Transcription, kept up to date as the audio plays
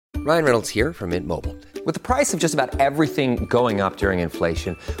Ryan Reynolds here from Mint Mobile. With the price of just about everything going up during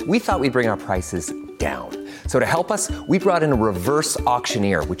inflation, we thought we'd bring our prices down. So to help us, we brought in a reverse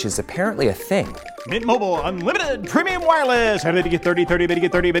auctioneer, which is apparently a thing. Mint Mobile Unlimited Premium Wireless. How to get 30, 30, bit to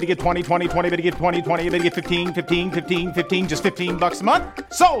get 30, bit to get 20, 20, 20, bit to get 20, 20, bit to get 15, 15, 15, 15, just $15 a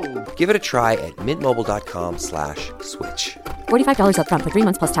month? Sold! Give it a try at mintmobile.com/switch. $45 up front for 3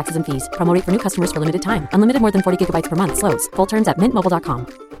 months plus taxes and fees. Promo rate for new customers for limited time. Unlimited more than 40 gigabytes per month. Slows full terms at mintmobile.com.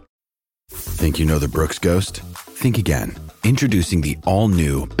 Think you know the Brooks Ghost? Think again. Introducing the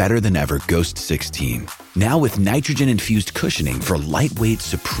all-new, better-than-ever Ghost 16. Now with nitrogen-infused cushioning for lightweight,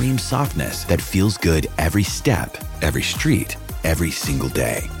 supreme softness that feels good every step, every street, every single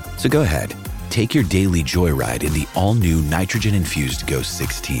day. So go ahead, take your daily joyride in the all-new nitrogen-infused Ghost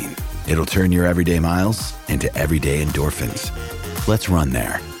 16. It'll turn your everyday miles into everyday endorphins. Let's run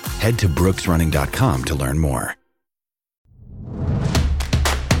there. Head to brooksrunning.com to learn more.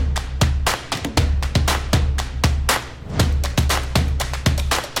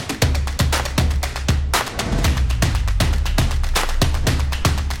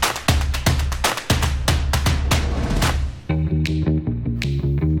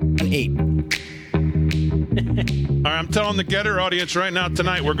 I'm telling the Getter audience right now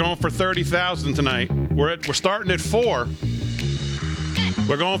tonight, we're going for 30,000 tonight. We're starting at 4.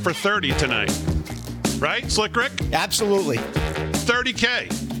 We're going for 30 tonight. Right, Slick Rick? Absolutely.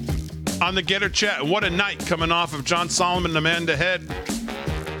 30K on the Getter chat. What a night coming off of John Solomon and Amanda Head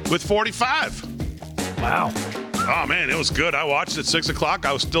with 45. Wow. Oh, man, it was good. I watched it at 6 o'clock.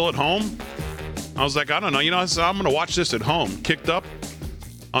 I was still at home. I was like, I don't know. I'm going to watch this at home. Kicked up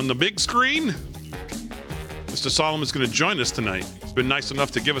on the big screen. Mr. Solomon's going to join us tonight. He's been nice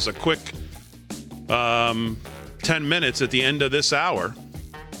enough to give us a quick 10 minutes at the end of this hour.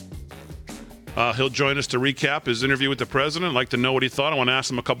 He'll join us to recap his interview with the president. I'd like to know what he thought. I want to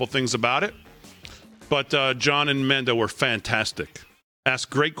ask him a couple things about it. But John and Amanda were fantastic. Asked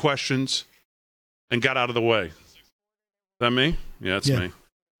great questions and got out of the way. Is that me? Yeah, it's me.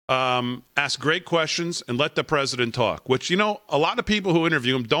 Asked great questions and let the president talk, which, a lot of people who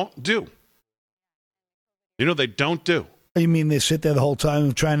interview him don't do. They don't do. You mean they sit there the whole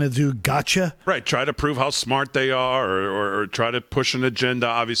time trying to do gotcha? Right. Try to prove how smart they are or try to push an agenda,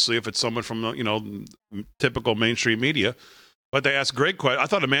 obviously, if it's someone from, typical mainstream media. But they ask great questions. I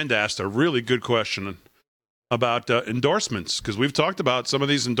thought Amanda asked a really good question about endorsements, because we've talked about some of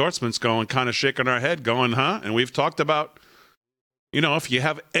these endorsements going, kind of shaking our head, going, huh? And we've talked about, if you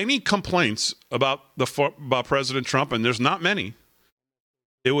have any complaints about President Trump, and there's not many,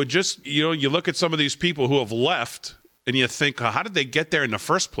 it would just, you look at some of these people who have left and you think, how did they get there in the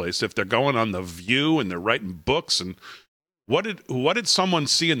first place if they're going on The View and they're writing books? And what did someone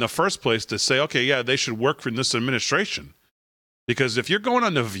see in the first place to say, okay, yeah, they should work for this administration? Because if you're going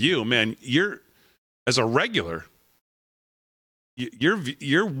on The View, man, as a regular,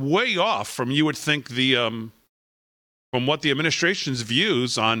 you're way off from, you would think, from what the administration's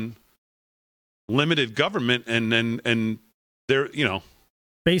views on limited government and they're,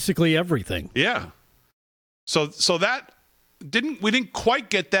 basically everything. Yeah. So that we didn't quite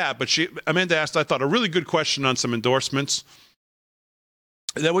get that, but Amanda asked, I thought, a really good question on some endorsements.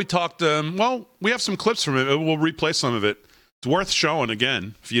 Then we talked, we have some clips from it. We'll replay some of it. It's worth showing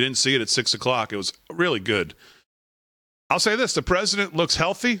again. If you didn't see it at 6 o'clock, it was really good. I'll say this, the president looks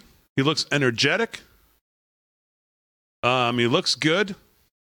healthy. He looks energetic. He looks good.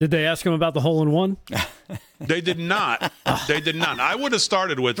 Did they ask him about the hole-in-one? They did not. I would have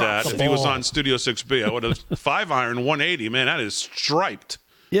started with that if he was on Studio 6B. I would have 5-iron 180. Man, that is striped.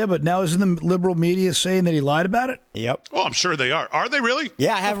 Yeah, but now isn't the liberal media saying that he lied about it? Yep. Oh, I'm sure they are. Are they really?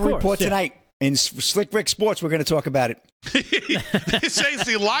 Yeah, I have a report tonight. In Slick Rick Sports, we're going to talk about it. They say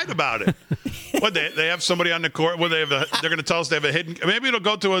he lied about it. What, they have somebody on the court? What, they're going to tell us they have a hidden... Maybe it'll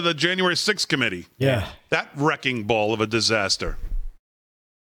go to the January 6th committee. Yeah. That wrecking ball of a disaster.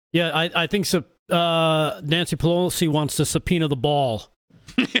 Yeah, I think so. Nancy Pelosi wants to subpoena the ball.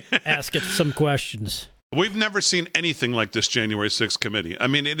 Ask it some questions. We've never seen anything like this January 6th committee. I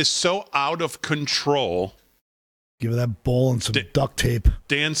mean, it is so out of control. Give her that ball and some duct tape.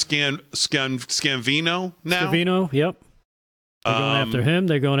 Dan Scavino now? Scavino, yep. They're going after him.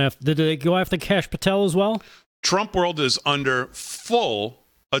 They're going after... Did they go after Kash Patel as well? Trump World is under full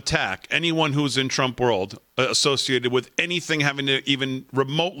attack. Anyone who's in Trump World associated with anything having to even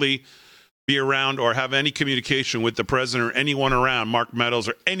remotely be around or have any communication with the president or anyone around, Mark Meadows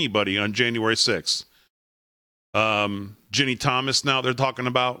or anybody on January 6th. Ginny Thomas now they're talking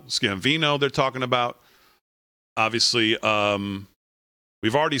about. Scavino they're talking about. Obviously,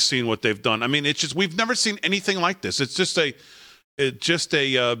 we've already seen what they've done. I mean, it's just, we've never seen anything like this. It's just just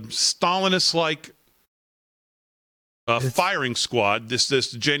a Stalinist-like firing squad,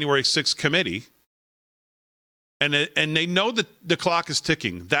 this January 6th committee. And they know that the clock is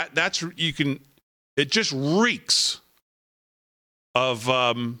ticking. It just reeks of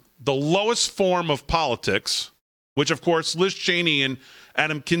the lowest form of politics, which, of course, Liz Cheney and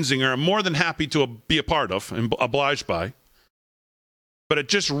Adam Kinzinger are more than happy to be a part of and obliged by. But it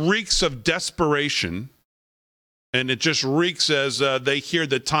just reeks of desperation, and it just reeks as they hear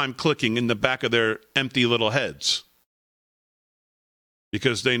the time clicking in the back of their empty little heads.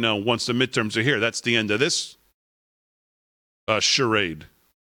 Because they know once the midterms are here, that's the end of this charade.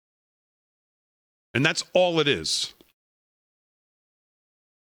 And that's all it is.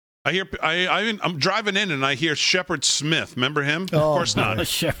 I'm driving in and I hear Shepard Smith. Remember him? Of course not.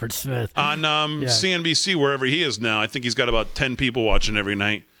 Shepard Smith. On CNBC, wherever he is now. I think he's got about 10 people watching every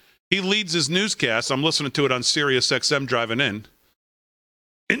night. He leads his newscast. I'm listening to it on Sirius XM driving in.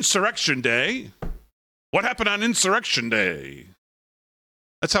 Insurrection Day. What happened on Insurrection Day?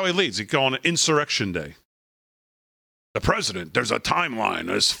 That's how he leads. He's calling it Insurrection Day. The president, there's a timeline.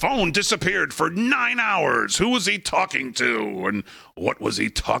 His phone disappeared for 9 hours. Who was he talking to? And what was he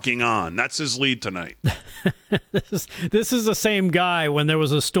talking on? That's his lead tonight. This is the same guy when there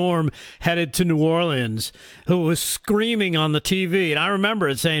was a storm headed to New Orleans who was screaming on the TV. And I remember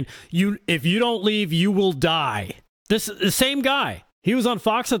it saying, if you don't leave, you will die. This is the same guy. He was on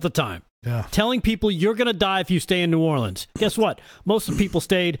Fox at the time. Yeah. Telling people you're going to die if you stay in New Orleans. Guess what? Most of the people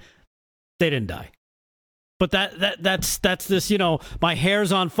stayed. They didn't die. But that's this, my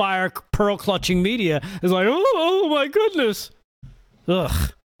hair's on fire, pearl clutching media is like, oh my goodness.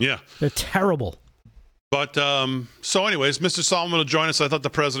 Ugh. Yeah. They're terrible. But so anyways, Mr. Solomon will join us. I thought the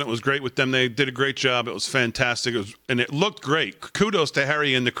president was great with them. They did a great job. It was fantastic. And it looked great. Kudos to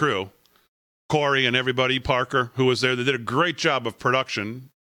Harry and the crew, Corey and everybody, Parker, who was there. They did a great job of production.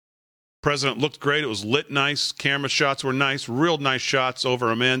 President looked great. It was lit nice. Camera shots were nice. Real nice shots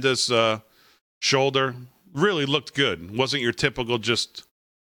over Amanda's shoulder. Really looked good. Wasn't your typical just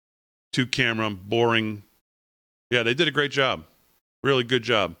two-camera, boring. Yeah, they did a great job. Really good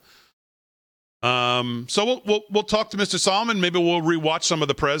job. So we'll talk to Mr. Solomon. Maybe we'll rewatch some of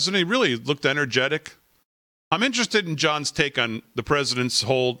the president. He really looked energetic. I'm interested in John's take on the president's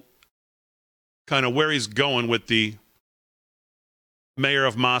whole kind of where he's going with the mayor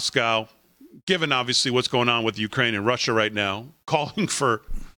of Moscow, given obviously what's going on with Ukraine and Russia right now, calling for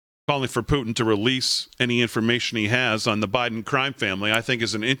Putin to release any information he has on the Biden crime family. I think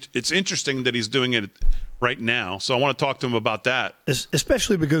it's interesting that he's doing it right now. So I want to talk to him about that.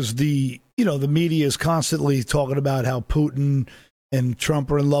 Especially because the media is constantly talking about how Putin and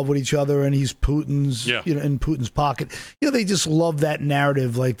Trump are in love with each other and he's Putin's, in Putin's pocket. They just love that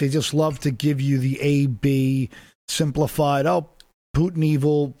narrative. Like they just love to give you the A-B simplified. Oh, Putin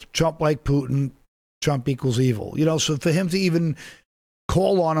evil, Trump like Putin, Trump equals evil. So for him to even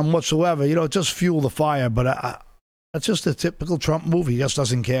call on him whatsoever, it just fuel the fire. But that's just a typical Trump move. He just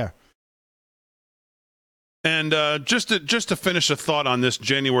doesn't care. And just to finish a thought on this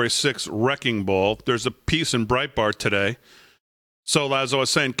January 6th wrecking ball, there's a piece in Breitbart today. So as I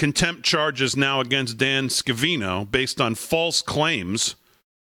was saying, contempt charges now against Dan Scavino based on false claims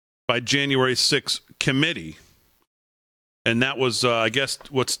by January 6th committee. And that was, I guess,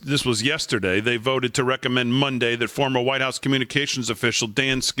 this was yesterday. They voted to recommend Monday that former White House communications official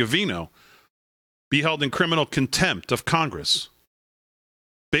Dan Scavino be held in criminal contempt of Congress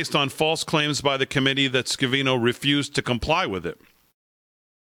based on false claims by the committee that Scavino refused to comply with it.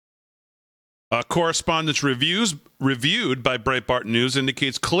 Correspondence reviewed by Breitbart News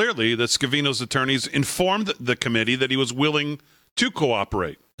indicates clearly that Scavino's attorneys informed the committee that he was willing to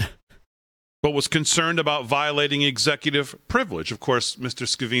cooperate, but was concerned about violating executive privilege. Of course, Mr.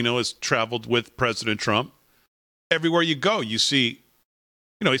 Scavino has traveled with President Trump. Everywhere you go, you see,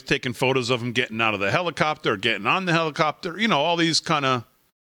 he's taking photos of him getting out of the helicopter, getting on the helicopter, all these kind of,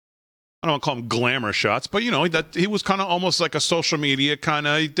 I don't want to call them glamour shots, but, he was kind of almost like a social media kind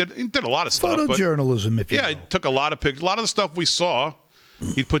of, he did a lot of stuff. Photojournalism, if you will. Yeah, he took a lot of pictures. A lot of the stuff we saw,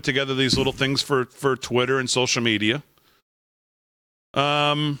 he put together these little things for Twitter and social media.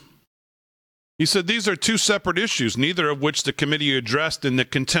 He said these are two separate issues, neither of which the committee addressed in the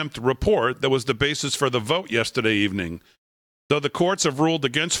contempt report that was the basis for the vote yesterday evening. Though the courts have ruled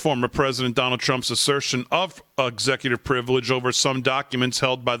against former President Donald Trump's assertion of executive privilege over some documents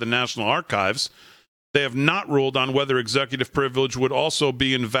held by the National Archives, they have not ruled on whether executive privilege would also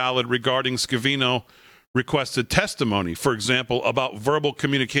be invalid regarding Scavino requested testimony, for example, about verbal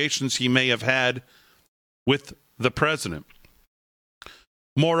communications he may have had with the president.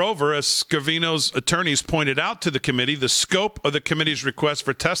 Moreover, as Scavino's attorneys pointed out to the committee, the scope of the committee's request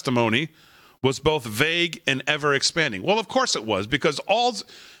for testimony was both vague and ever expanding. Well, of course it was, because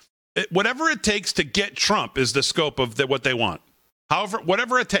whatever it takes to get Trump is the scope of what they want. However,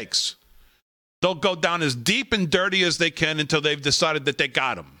 whatever it takes, they'll go down as deep and dirty as they can until they've decided that they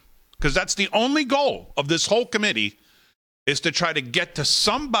got him. Because that's the only goal of this whole committee, is to try to get to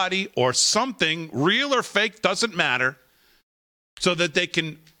somebody or something, real or fake, doesn't matter, so that they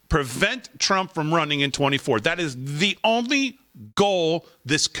can prevent Trump from running in 24. That is the only goal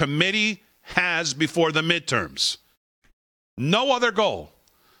this committee has before the midterms. No other goal.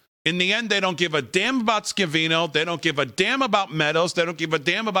 In the end, they don't give a damn about Scavino. They don't give a damn about Meadows. They don't give a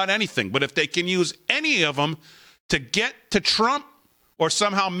damn about anything. But if they can use any of them to get to Trump or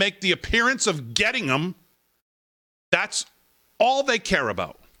somehow make the appearance of getting him, that's all they care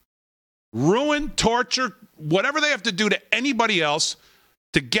about. Ruin, torture, whatever they have to do to anybody else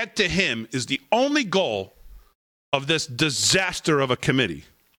to get to him is the only goal of this disaster of a committee.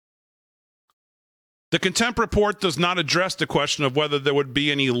 The contempt report does not address the question of whether there would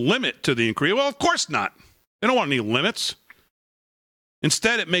be any limit to the inquiry. Well, of course not. They don't want any limits.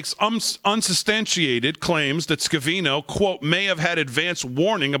 Instead, it makes unsubstantiated claims that Scavino, quote, may have had advance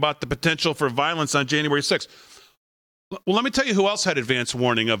warning about the potential for violence on January 6th. Well, let me tell you who else had advance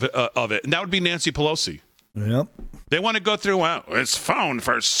warning of it, and that would be Nancy Pelosi. Yep. They want to go through his phone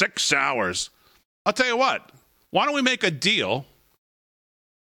for 6 hours. I'll tell you what. Why don't we make a deal?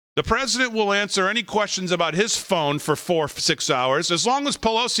 The president will answer any questions about his phone for 6 hours, as long as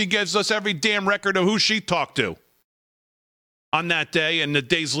Pelosi gives us every damn record of who she talked to on that day and the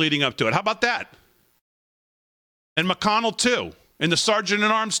days leading up to it. How about that? And McConnell, too. And the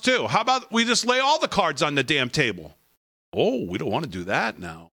sergeant-at-arms, too. How about we just lay all the cards on the damn table? Oh, we don't want to do that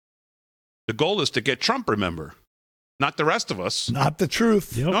now. The goal is to get Trump, remember, not the rest of us. Not the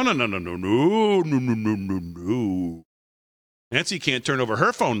truth. Yep. No. Nancy can't turn over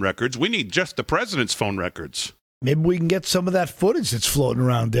her phone records. We need just the president's phone records. Maybe we can get some of that footage that's floating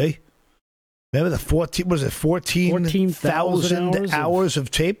around, eh? Remember the 14,000 hours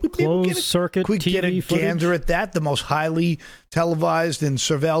of tape? Closed circuit we get a TV gander footage? at that, the most highly televised and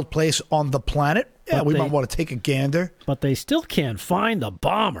surveilled place on the planet? Yeah, But we might want to take a gander. But they still can't find the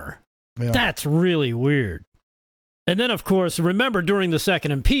bomber. Yeah. That's really weird. And then, of course, remember during the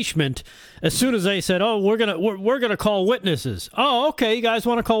second impeachment, as soon as they said, "Oh, we're gonna call witnesses," oh, okay, you guys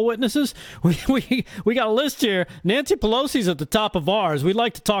want to call witnesses? We got a list here. Nancy Pelosi's at the top of ours. We'd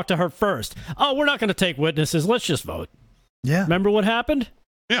like to talk to her first. Oh, we're not going to take witnesses. Let's just vote. Yeah. Remember what happened?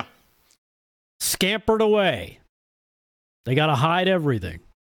 Yeah. Scampered away. They got to hide everything.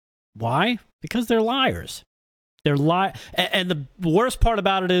 Why? Because they're liars. They're and the worst part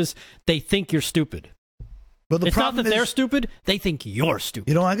about it is they think you're stupid. But it's not that they're stupid. They think you're stupid.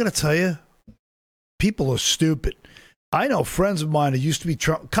 You know, I got to tell you, people are stupid. I know friends of mine who used to be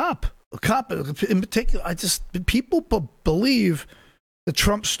cop in particular. People believe that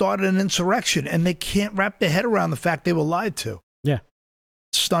Trump started an insurrection, and they can't wrap their head around the fact they were lied to. Yeah.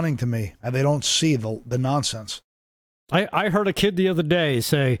 It's stunning to me. They don't see the nonsense. I heard a kid the other day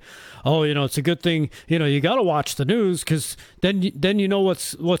say, "Oh, it's a good thing. You got to watch the news because then you know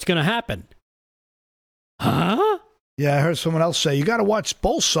what's going to happen." Huh? Yeah, I heard someone else say, you got to watch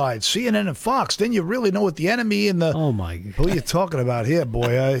both sides, CNN and Fox. Then you really know what the enemy and the... Oh, my God. Who are you talking about here, boy?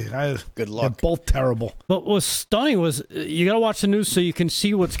 Good luck. They're both terrible. But what's stunning was you got to watch the news so you can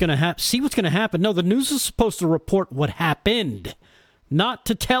see what's going to happen. See what's going to happen. No, the news is supposed to report what happened, not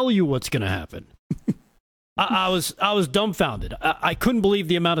to tell you what's going to happen. I was dumbfounded. I couldn't believe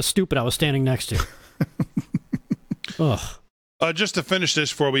the amount of stupid I was standing next to. Ugh. Just to finish this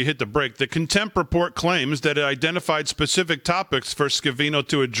before we hit the break, the contempt report claims that it identified specific topics for Scavino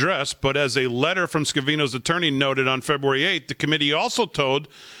to address, but as a letter from Scavino's attorney noted on February 8th, the committee also told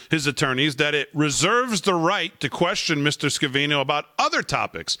his attorneys that it reserves the right to question Mr. Scavino about other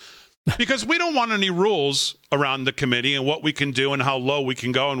topics, because we don't want any rules around the committee and what we can do and how low we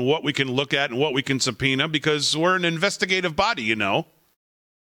can go and what we can look at and what we can subpoena, because we're an investigative body,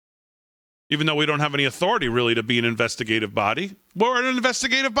 Even though we don't have any authority, really, to be an investigative body. We're an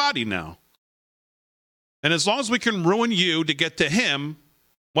investigative body now. And as long as we can ruin you to get to him,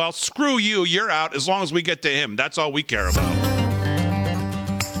 well, screw you, you're out, as long as we get to him. That's all we care about.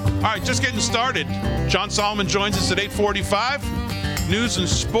 All right, just getting started. John Solomon joins us at 8:45. News and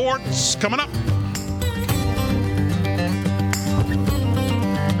sports coming up.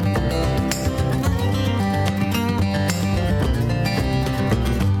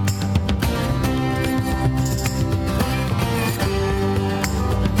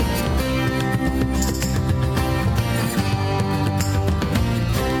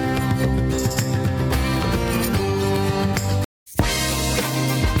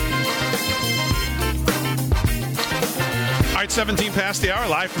 right, 17 past the hour,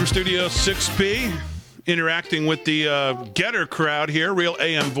 live from Studio 6B, interacting with the Getter crowd here, real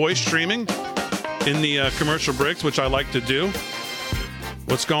AM voice streaming in the commercial breaks, which I like to do.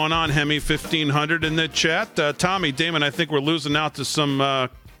 What's going on, Hemi 1500 in the chat? Tommy, Damon, I think we're losing out to some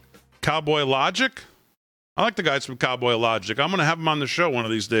Cowboy Logic. I like the guys from Cowboy Logic. I'm going to have them on the show one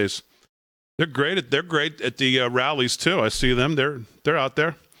of these days. They're great at the rallies too. I see them. They're out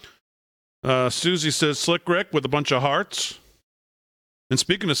there. Susie says Slick Rick with a bunch of hearts. And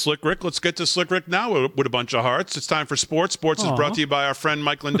speaking of Slick Rick, let's get to Slick Rick now with a bunch of hearts. It's time for sports. Sports is brought to you by our friend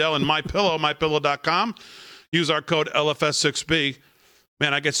Mike Lindell and MyPillow, mypillow.com. Use our code LFS6B.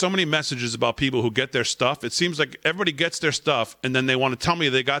 Man, I get so many messages about people who get their stuff. It seems like everybody gets their stuff, and then they want to tell me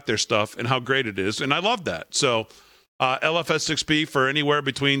they got their stuff and how great it is. And I love that. So LFS6B for anywhere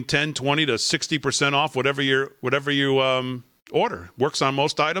between 10, 20 to 60% off, whatever you order. Works on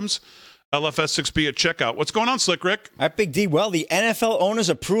most items. LFS6B at checkout. What's going on, Slick Rick? All right, Big D. Well, the NFL owners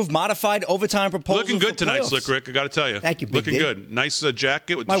approved modified overtime proposals. Looking good tonight, playoffs. Slick Rick. I got to tell you. Thank you, Big Looking D. good. Nice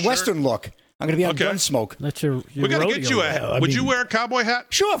jacket with my the shirt. Western look. I'm going to be on Gunsmoke. That's your we got to get you a hat. Would you wear a cowboy hat?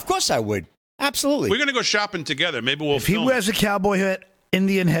 Sure, of course I would. Absolutely. We're going to go shopping together. Maybe we'll If he wears a cowboy hat,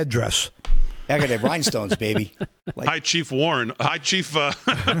 Indian headdress. I got the rhinestones, baby. Hi, Chief Warren. Hi, Chief Paul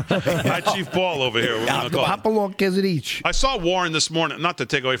over here. We're gonna call him. Hop along, kids at each. I saw Warren this morning, not to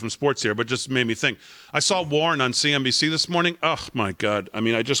take away from sports here, but just made me think. I saw Warren on CNBC this morning. Oh, my God. I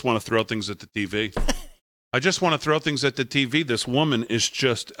mean, I just want to throw things at the TV. This woman is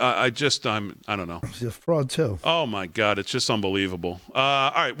just, I don't know. She's a fraud, too. Oh, my God. It's just unbelievable.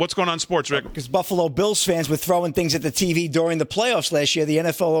 All right. What's going on in sports, Rick? Because Buffalo Bills fans were throwing things at the TV during the playoffs last year. The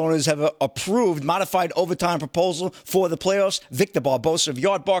NFL owners have approved modified overtime proposal for the playoffs. Victor Barbosa of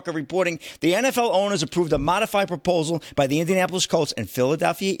Yardbarker reporting the NFL owners approved a modified proposal by the Indianapolis Colts and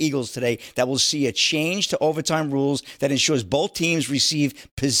Philadelphia Eagles today that will see a change to overtime rules that ensures both teams receive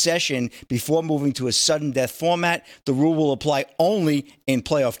possession before moving to a sudden death format. The rule will apply only in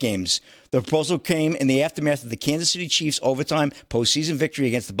playoff games. The proposal came in the aftermath of the Kansas City Chiefs' overtime postseason victory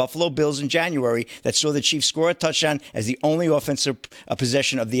against the Buffalo Bills in January that saw the Chiefs score a touchdown as the only offensive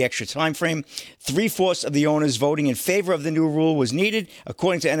possession of the extra time frame. 3/4 of the owners voting in favor of the new rule was needed.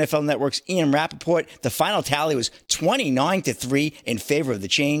 According to NFL Network's Ian Rappaport, the final tally was 29-3 in favor of the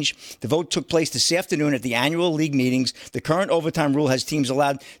change. The vote took place this afternoon at the annual league meetings. The current overtime rule has teams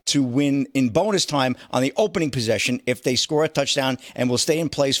allowed to win in bonus time on the opening possession if they score a touchdown and will stay in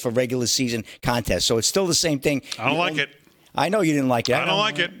place for regular season contests. So it's still the same thing. I don't like it. I know you didn't like it. I don't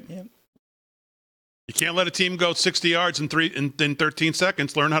like it. Yeah. You can't let a team go 60 yards in 13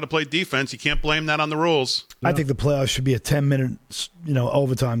 seconds, learn how to play defense. You can't blame that on the rules. I think the playoffs should be a 10-minute,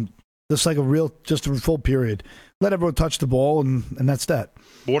 overtime, just like just a full period. Let everyone touch the ball, and that's that.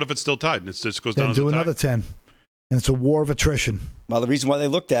 But what if it's still tied and it just goes then down do to another 10, and it's a war of attrition. Well, the reason why they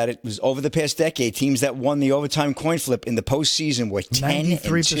looked at it was over the past decade, teams that won the overtime coin flip in the postseason were 10-2.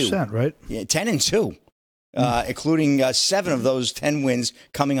 93%, right? Yeah, 10-2. Including 7 of those 10 wins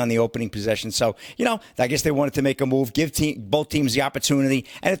coming on the opening possession. So, I guess they wanted to make a move, give both teams the opportunity.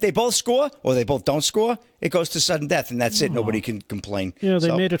 And if they both score or they both don't score, it goes to sudden death, and that's it. Nobody can complain. Yeah,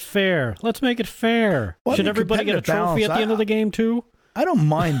 they made it fair. Let's make it fair. Well, should everybody get a trophy at the end of the game, too? I don't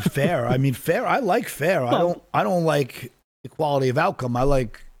mind fair. I mean, fair. I like fair. Well, I don't like equality of outcome. I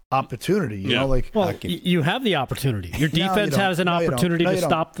like opportunity. You know, like you have the opportunity. Your defense has an opportunity to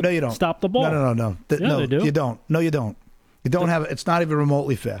stop the ball. No. They do. You don't. No, you don't. You don't have. It's not even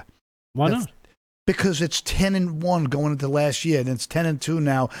remotely fair. Why not? Because it's 10-1 going into last year, and it's 10-2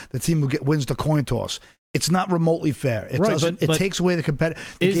 now. The team wins the coin toss. It's not remotely fair. It doesn't. It takes away the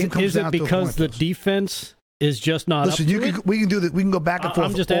competitive. Game comes down to a coin because the toss. defense is just not. Listen, we can do that. We can go back and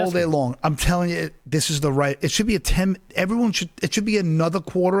forth all day long. I'm telling you, this is the right. It should be a 10. It should be another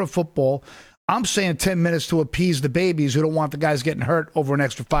quarter of football. I'm saying 10 minutes to appease the babies who don't want the guys getting hurt over an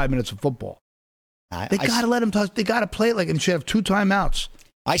extra 5 minutes of football. They got to let them touch. They got to play it and should have 2 timeouts.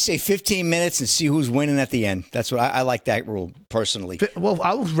 I say 15 minutes and see who's winning at the end. That's what I like that rule personally. Well,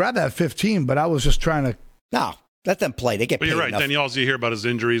 I would rather have 15, but I was just trying to. No. Let them play. They get paid But you're right. enough. Then all you hear about is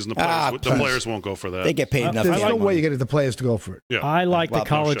injuries, and the players won't go for that. They get paid enough. There's no way you get the players to go for it. Yeah. I like the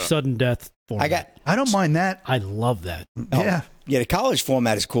college sudden death format. I don't mind that. I love that. Yeah. Yeah, the college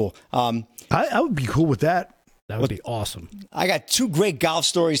format is cool. I would be cool with that. That would be awesome. I got two great golf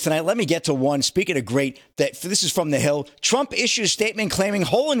stories tonight. Let me get to one. Speaking of great, this is from The Hill. Trump issued a statement claiming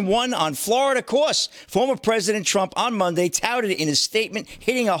hole-in-one on Florida course. Former President Trump on Monday touted in his statement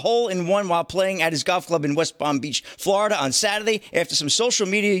hitting a hole-in-one while playing at his golf club in West Palm Beach, Florida on Saturday after some social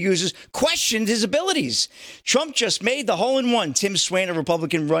media users questioned his abilities. Trump just made the hole-in-one. Tim Swain, a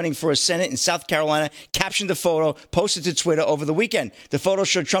Republican running for a Senate in South Carolina, captioned the photo, posted to Twitter over the weekend. The photo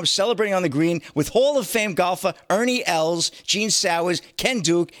showed Trump celebrating on the green with Hall of Fame golfer Ernie Els, Gene Sowers, Ken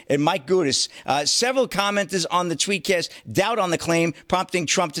Duke, and Mike Gudis. Several commenters on the tweetcast doubt on the claim, prompting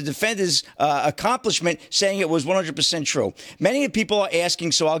Trump to defend his accomplishment, saying it was 100% true. Many people are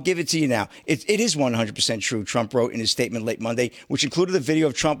asking, so I'll give it to you now. It is 100% true, Trump wrote in his statement late Monday, which included a video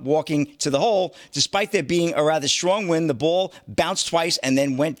of Trump walking to the hole. Despite there being a rather strong wind, the ball bounced twice and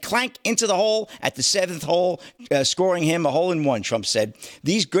then went clank into the hole at the seventh hole, scoring him a hole-in-one, Trump said.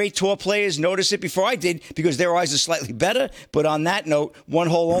 These great tour players noticed it before I did because their eyes are slightly better, but on that note, one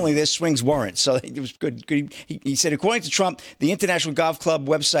hole only, their swings weren't. So it was good. He said, according to Trump, the International Golf Club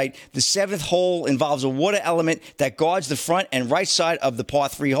website, the seventh hole involves a water element that guards the front and right side of the par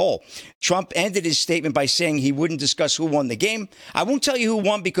 3 hole. Trump ended his statement by saying he wouldn't discuss who won the game. I won't tell you who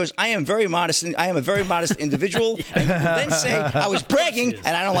won because I am very modest. I am a very modest individual. And then say I was bragging,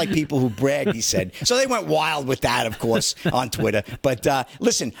 and I don't like people who brag, he said. So they went wild with that, of course, on Twitter. But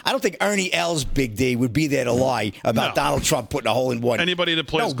listen, I don't think Ernie Els, Big D, would be there to lie about Donald Trump putting a hole-in-one. Anybody that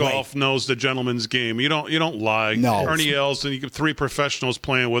plays golf knows the gentleman's game. You don't lie. No. Ernie Els and you get 3 professionals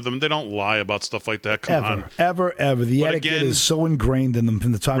playing with him. They don't lie about stuff like that. Come on. Ever. The etiquette is so ingrained in them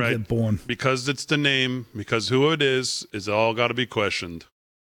from the time they get born. Because it's the name, because who it is all got to be questioned.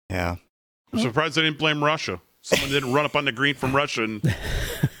 Yeah. I'm surprised they didn't blame Russia. Someone didn't run up on the green from Russia and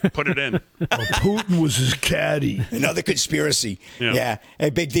put it in. Well, Putin was his caddy. Another conspiracy. Yeah.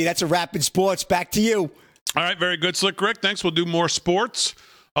 Hey, Big D, that's a wrap in sports. Back to you. All right, very good, Slick Rick. Thanks. We'll do more sports.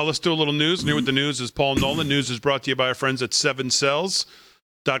 Let's do a little news. New with the news is Paul Nolan. News is brought to you by our friends at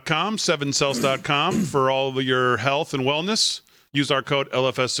 7cells.com, 7cells.com for all of your health and wellness. Use our code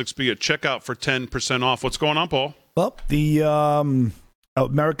LFS6B at checkout for 10% off. What's going on, Paul? Well, the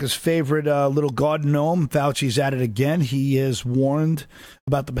America's favorite little garden gnome, Fauci's at it again. He has warned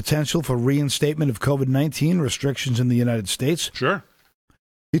about the potential for reinstatement of COVID-19 restrictions in the United States. Sure.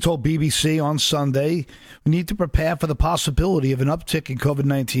 He told BBC on Sunday, we need to prepare for the possibility of an uptick in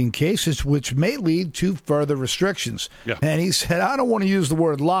COVID-19 cases, which may lead to further restrictions. Yeah. And he said, I don't want to use the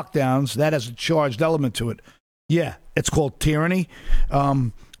word lockdowns. That has a charged element to it. Yeah, it's called tyranny.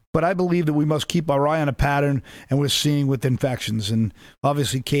 But I believe that we must keep our eye on a pattern, and we're seeing with infections. And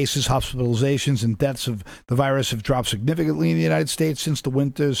obviously cases, hospitalizations, and deaths of the virus have dropped significantly in the United States since the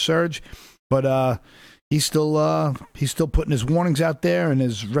winter surge. But he's still putting his warnings out there, and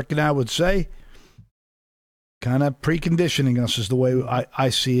as Rick and I would say, kind of preconditioning us is the way I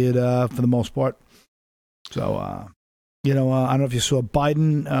see it for the most part. So, I don't know if you saw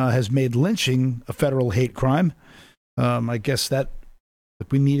Biden has made lynching a federal hate crime. I guess that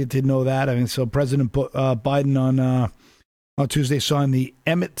we needed to know that. I mean, so President Biden on Tuesday signed the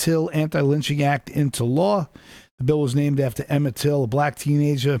Emmett Till Anti-Lynching Act into law. The bill was named after Emmett Till, a black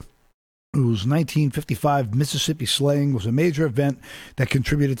teenager whose 1955 Mississippi slaying was a major event that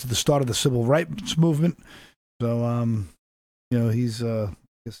contributed to the start of the civil rights movement. So, he's, in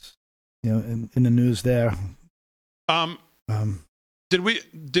the news there. I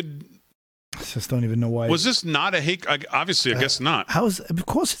just don't even know why. Was this not a hate? Obviously, I guess not. Of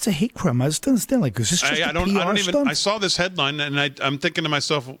course, it's a hate crime. I just don't understand. Like, is this just a PR stunt? I saw this headline and I'm thinking to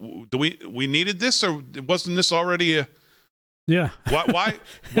myself, do we needed this, or wasn't this already a? Yeah. Why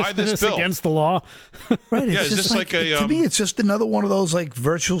this bill against the law? Right. It's just like a. To me, it's just another one of those like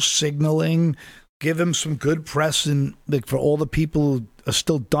virtual signaling. Give him some good press, and like for all the people who are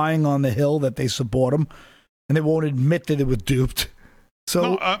still dying on the Hill that they support him, and they won't admit that they were duped.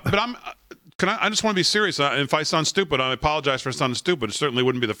 So, no, but I just want to be serious. If I sound stupid, I apologize for sounding stupid. It certainly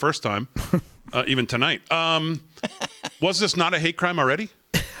wouldn't be the first time, even tonight. Was this not a hate crime already?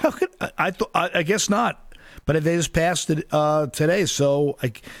 I guess not. But they just passed it today. So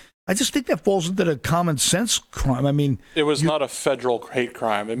I just think that falls into the common sense crime. I mean, it was not a federal hate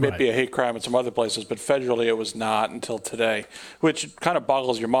crime. It may be a hate crime in some other places, but federally it was not until today, which kind of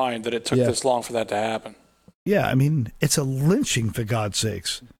boggles your mind that it took this long for that to happen. Yeah, I mean, it's a lynching, for God's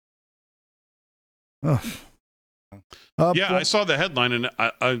sakes. I saw the headline, and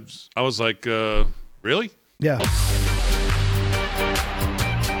I was like, really? Yeah.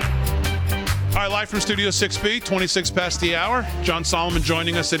 All right, live from Studio 6B, 26 past the hour. John Solomon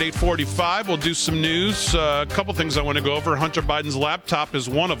joining us at 8:45. We'll do some news. A couple things I want to go over. Hunter Biden's laptop is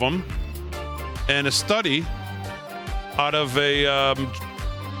one of them. And a study out of a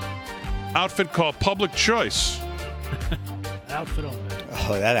outfit called Public Choice. Outfit on that.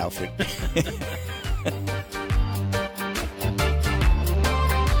 Oh, that outfit.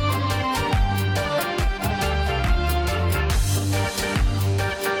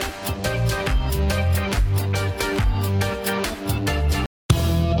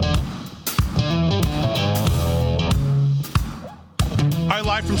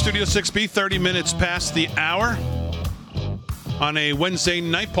 Live from Studio 6B, 30 minutes past the hour. On a Wednesday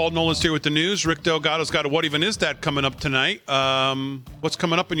night, Paul Nolan's here with the news. Rick Delgado's got a What Even Is That coming up tonight. What's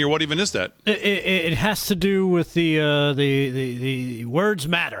coming up in your What Even Is That? It has to do with the words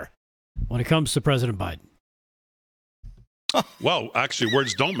matter when it comes to President Biden. Well, actually,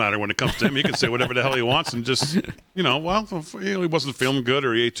 words don't matter when it comes to him. He can say whatever the hell he wants and just, he wasn't feeling good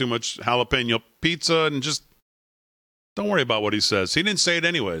or he ate too much jalapeno pizza and just don't worry about what he says. He didn't say it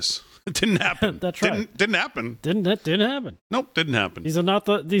anyways. It didn't happen. That's right. Didn't happen. Didn't happen. Nope, didn't happen. These are not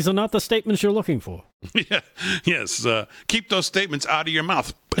the statements you're looking for. Yeah. Yes. Keep those statements out of your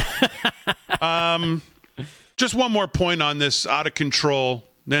mouth. Just one more point on this out of control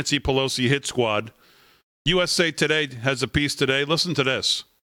Nancy Pelosi hit squad. USA Today has a piece today. Listen to this.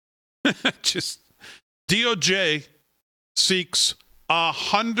 Just DOJ seeks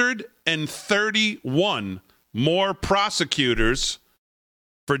 131 more prosecutors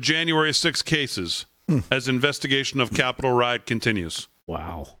for January 6 cases as investigation of Capitol riot continues.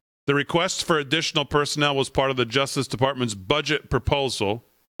 Wow. The request for additional personnel was part of the Justice Department's budget proposal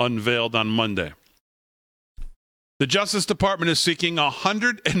unveiled on Monday. The Justice Department is seeking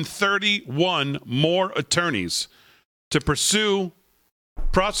 131 more attorneys to pursue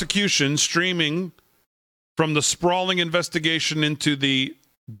prosecution streaming from the sprawling investigation into the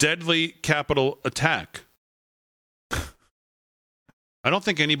deadly Capitol attack. I don't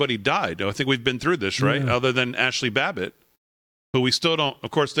think anybody died. I think we've been through this, right? Yeah. Other than Ashley Babbitt, who we still don't, of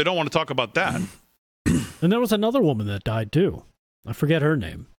course, they don't want to talk about that. And there was another woman that died, too. I forget her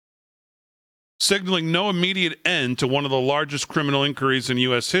name. Signaling no immediate end to one of the largest criminal inquiries in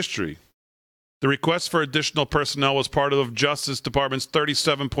U.S. history. The request for additional personnel was part of Justice Department's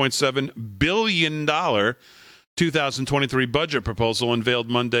 $37.7 billion 2023 budget proposal unveiled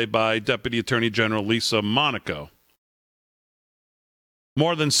Monday by Deputy Attorney General Lisa Monaco.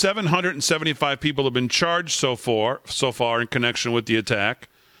 More than 775 people have been charged so far in connection with the attack,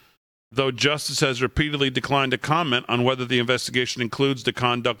 though Justice has repeatedly declined to comment on whether the investigation includes the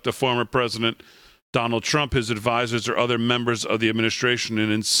conduct of former President Donald Trump, his advisors, or other members of the administration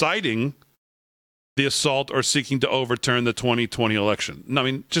in inciting the assault or seeking to overturn the 2020 election. I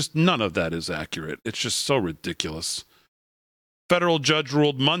mean, just none of that is accurate. It's just so ridiculous. Federal judge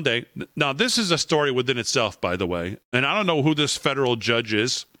ruled Monday. Now, this is a story within itself, by the way, and I don't know who this federal judge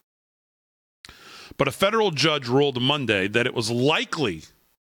is, but a federal judge ruled Monday that it was likely.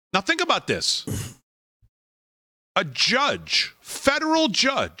 Now, think about this. A judge, federal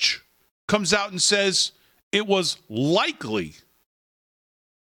judge, comes out and says it was likely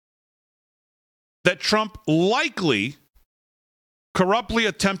that Trump likely corruptly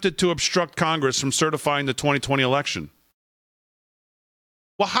attempted to obstruct Congress from certifying the 2020 election.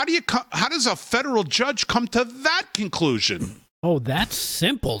 Well, how does a federal judge come to that conclusion? Oh, that's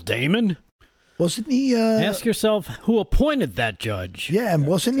simple, Damon. Wasn't he? Ask yourself who appointed that judge. Yeah, and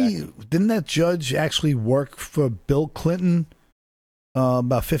wasn't he? Didn't that judge actually work for Bill Clinton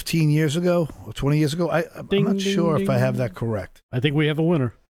about 15 years ago or 20 years ago? I'm not sure if I have that correct. I think we have a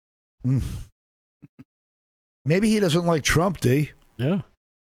winner. Maybe he doesn't like Trump, D. Yeah.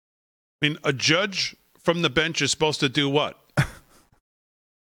 I mean, a judge from the bench is supposed to do what?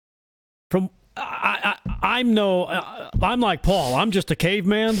 I'm like Paul. I'm just a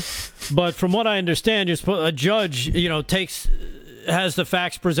caveman, but from what I understand, a judge, has the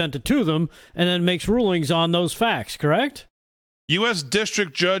facts presented to them and then makes rulings on those facts. Correct? U.S.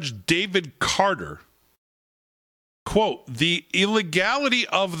 District Judge David Carter, quote, "The illegality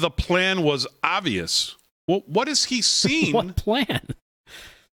of the plan was obvious." Well, what has he seen? What plan?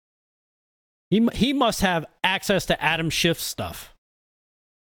 He must have access to Adam Schiff's stuff.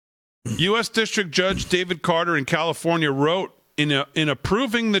 U.S. District Judge David Carter in California wrote in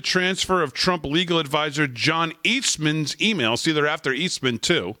approving the transfer of Trump legal advisor John Eastman's email, see, they're after Eastman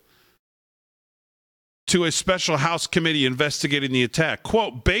too, to a special House committee investigating the attack.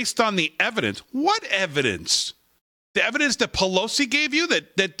 Quote, "Based on the evidence." What evidence? The evidence that Pelosi gave you?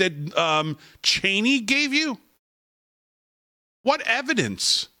 That Cheney gave you? What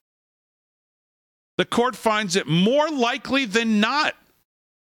evidence? The court finds it more likely than not.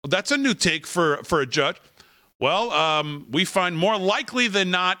 Well, that's a new take for a judge. Well, we find more likely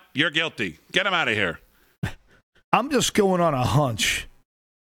than not you're guilty. Get him out of here. I'm just going on a hunch.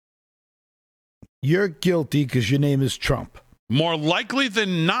 You're guilty because your name is Trump. More likely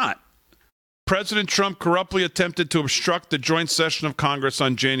than not, President Trump corruptly attempted to obstruct the joint session of Congress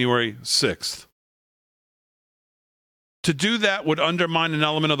on January 6th. To do that would undermine an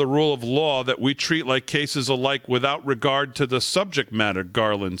element of the rule of law that we treat like cases alike without regard to the subject matter,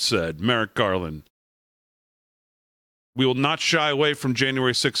 Garland said, Merrick Garland. We will not shy away from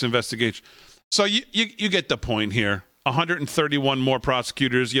January 6th investigation. So you get the point here. 131 more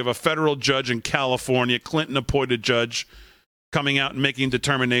prosecutors. You have a federal judge in California, Clinton-appointed judge, coming out and making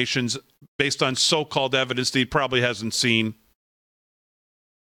determinations based on so-called evidence that he probably hasn't seen.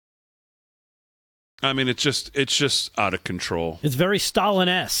 I mean, it's just out of control. It's very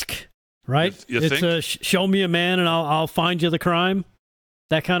Stalin-esque, right? You think? It's show me a man and I'll find you the crime.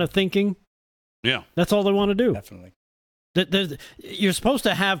 That kind of thinking. Yeah. That's all they want to do. Definitely. You're supposed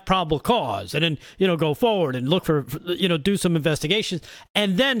to have probable cause and then, go forward and look for, do some investigations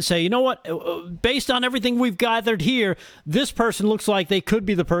and then say, you know what, based on everything we've gathered here, this person looks like they could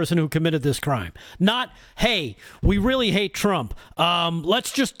be the person who committed this crime. Not, hey, we really hate Trump.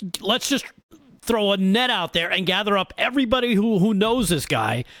 Let's just throw a net out there and gather up everybody who knows this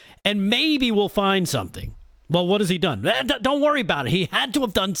guy and maybe we'll find something. Well, what has he done? Don't worry about it. He had to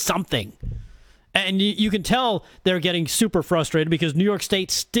have done something. And you can tell they're getting super frustrated because New York State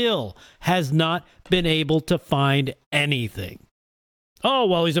still has not been able to find anything. Oh,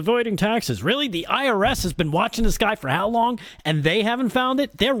 well, he's avoiding taxes. Really? The IRS has been watching this guy for how long, and they haven't found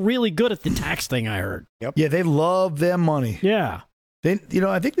it? They're really good at the tax thing, I heard. Yep. Yeah, they love their money. Yeah.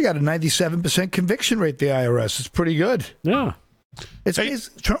 I think we got a 97% conviction rate, the IRS. It's pretty good. Yeah. Has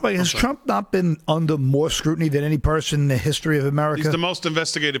Trump not been under more scrutiny than any person in the history of America? He's the most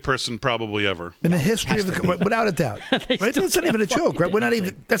investigated person probably ever. In the history of without a doubt. Right? That's not even a joke, right?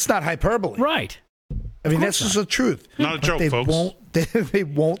 That's not hyperbole. Right. I mean, that's just the truth. Not a joke, folks. They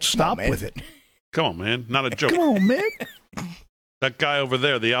won't stop with it. Come on, man. Not a joke. Come on, man. That guy over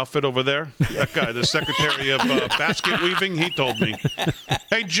there, the outfit over there, that guy, the Secretary of Basket Weaving, he told me.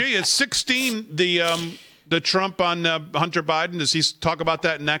 Hey, G, is 16 the Trump on Hunter Biden? Does he talk about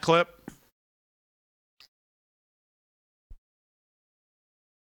that in that clip?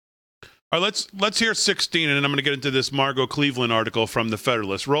 All right, let's hear 16, and then I'm going to get into this Margot Cleveland article from the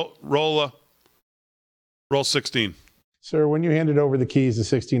Federalist. Roll 16. Sir, when you handed over the keys to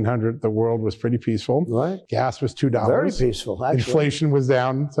 1600, the world was pretty peaceful. Right. Gas was $2. Very peaceful, actually. Inflation was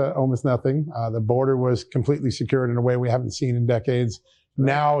down to almost nothing. The border was completely secured in a way we haven't seen in decades.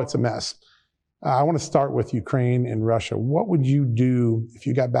 Now it's a mess. I want to start with Ukraine and Russia. What would you do if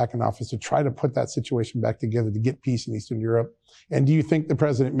you got back in office to try to put that situation back together to get peace in Eastern Europe? And do you think the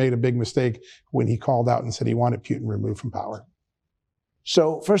president made a big mistake when he called out and said he wanted Putin removed from power?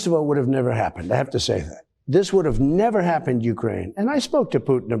 So, first of all, it would have never happened. I have to say that. This would have never happened, Ukraine. And I spoke to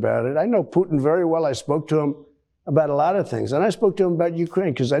Putin about it. I know Putin very well. I spoke to him about a lot of things. And I spoke to him about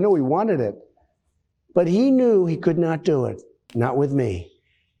Ukraine because I know he wanted it. But he knew he could not do it, not with me.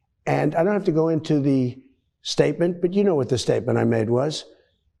 And I don't have to go into the statement, but you know what the statement I made was.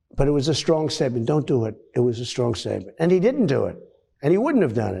 But it was a strong statement. Don't do it. It was a strong statement. And he didn't do it. And he wouldn't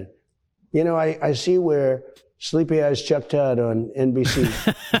have done it. You know, I see where Sleepy Eyes Chuck Todd on NBC,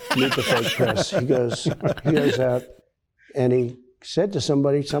 Meet the Fake Press. He goes out and he said to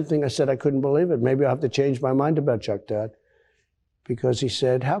somebody something. I said, I couldn't believe it. Maybe I'll have to change my mind about Chuck Todd. Because he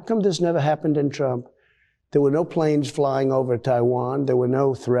said, how come this never happened in Trump? There were no planes flying over Taiwan. There were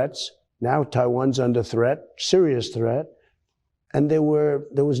no threats. Now Taiwan's under threat, serious threat. And there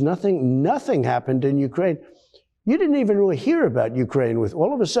was nothing happened in Ukraine. You didn't even really hear about Ukraine.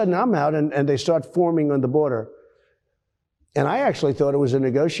 All of a sudden I'm out and they start forming on the border. And I actually thought it was a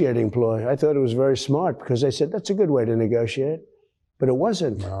negotiating ploy. I thought it was very smart because they said that's a good way to negotiate. But it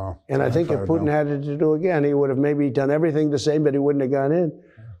wasn't. No, and I think if Putin had it to do again, he would have maybe done everything the same, but he wouldn't have gone in.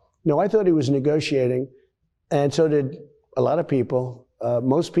 No, I thought he was negotiating. And so did a lot of people.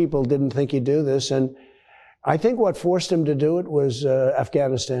 Most people didn't think he'd do this. And I think what forced him to do it was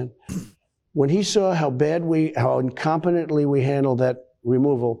Afghanistan. When he saw how incompetently we handled that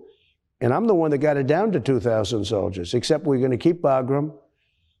removal, and I'm the one that got it down to 2,000 soldiers, except we're going to keep Bagram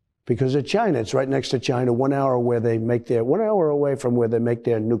because of China. It's right next to China, 1 hour away from where they make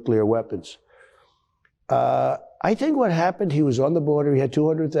their nuclear weapons. I think what happened, he was on the border, he had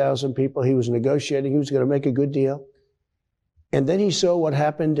 200,000 people, he was negotiating, he was going to make a good deal. And then he saw what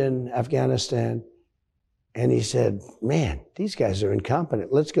happened in Afghanistan, and he said, man, these guys are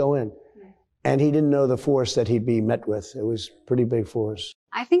incompetent, let's go in. And he didn't know the force that he'd be met with. It was pretty big force.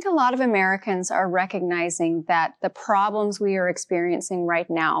 I think a lot of Americans are recognizing that the problems we are experiencing right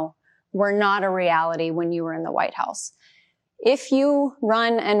now were not a reality when you were in the White House. If you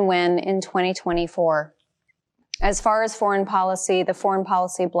run and win in 2024, as far as foreign policy, the foreign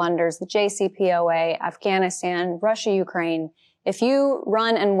policy blunders, the JCPOA, Afghanistan, Russia, Ukraine, if you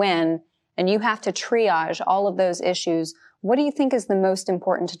run and win and you have to triage all of those issues, what do you think is the most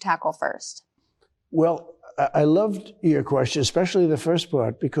important to tackle first? Well, I loved your question, especially the first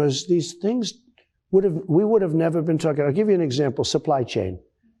part, because these things we would have never been talking. I'll give you an example, supply chain.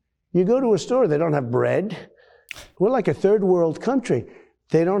 You go to a store, they don't have bread. We're like a third world country.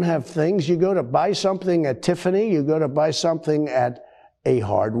 They don't have things. You go to buy something at Tiffany, you go to buy something at a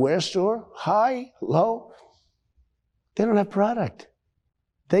hardware store, high, low. They don't have product.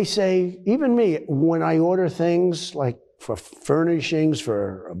 They say, even me, when I order things like for furnishings,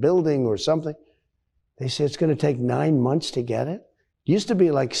 for a building or something, they say it's going to take 9 months to get it. It used to be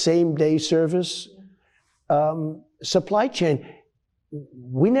like same day service. Supply chain,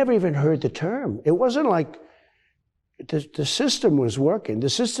 we never even heard the term. It wasn't like the system was working. The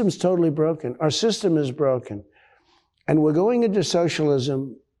system's totally broken. Our system is broken. And we're going into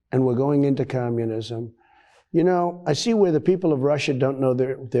socialism and we're going into communism. You know, I see where the people of Russia don't know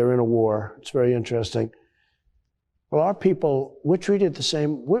they're in a war. It's very interesting. Well, our people, we're treated the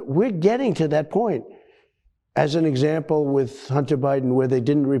same. We're getting to that point. As an example with Hunter Biden, where they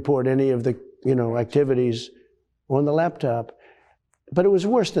didn't report any of the, activities on the laptop. But it was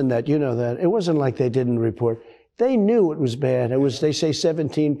worse than that. You know that. It wasn't like they didn't report. They knew it was bad. They say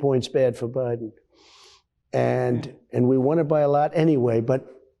 17 points bad for Biden. And we won it by a lot anyway, but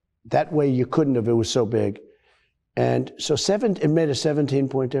that way you couldn't have. It was so big. And so it made a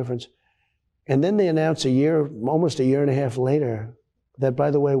 17-point difference. And then they announced almost a year and a half later, that, by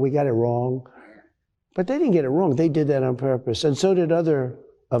the way, we got it wrong. But they didn't get it wrong. They did that on purpose. And so did other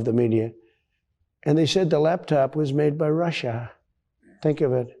of the media. And they said the laptop was made by Russia. Think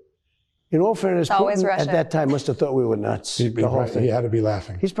of it. In all fairness, Putin at that time must have thought we were nuts. The whole thing. He had to be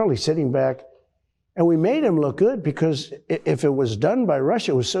laughing. He's probably sitting back. And we made him look good because if it was done by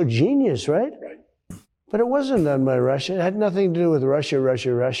Russia, it was so genius, right? Right. But it wasn't done by Russia. It had nothing to do with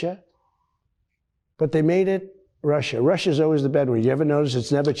Russia. But they made it Russia. Russia's always the bad one. You ever notice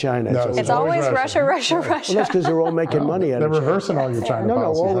it's never China? No, it's always Russia. Well, that's because they're all making money out of China. They're reversing all your China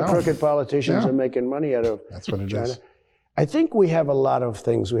policies. All the crooked politicians are making money out of That's what it China. is. I think we have a lot of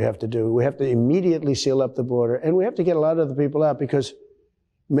things we have to do. We have to immediately seal up the border, and we have to get a lot of the people out because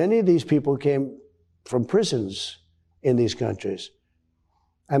many of these people came from prisons in these countries.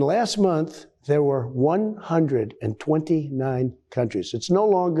 And last month, there were 129 countries. It's no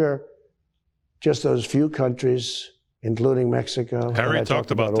longer just those few countries, including Mexico. Harry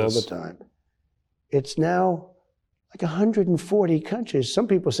talked about this all the time. It's now like 140 countries. Some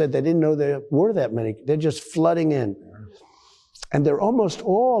people said they didn't know there were that many. They're just flooding in. And they're almost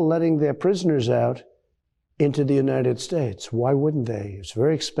all letting their prisoners out into the United States. Why wouldn't they? It's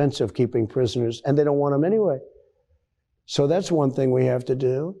very expensive keeping prisoners, and they don't want them anyway. So that's one thing we have to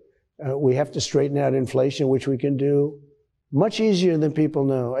do. We have to straighten out inflation, which we can do much easier than people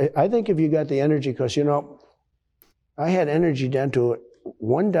know. I think if you got the energy cost, I had energy down to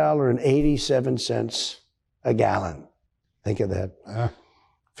 $1.87 a gallon. Think of that.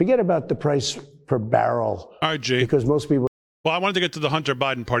 Forget about the price per barrel. All right, G. Because most people... Well, I wanted to get to the Hunter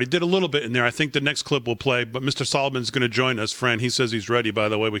Biden part. He did a little bit in there. I think the next clip will play, but Mr. Solomon's going to join us. Fran, he says he's ready, by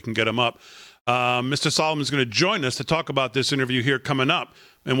the way. We can get him up. Mr. Solomon's going to join us to talk about this interview here coming up,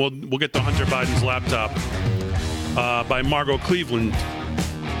 and we'll get to Hunter Biden's laptop by Margot Cleveland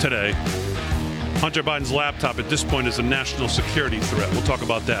today. Hunter Biden's laptop at this point is a national security threat. We'll talk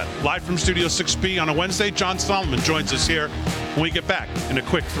about that. Live from Studio 6B on a Wednesday, John Solomon joins us here when we get back in a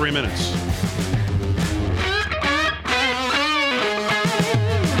quick 3 minutes.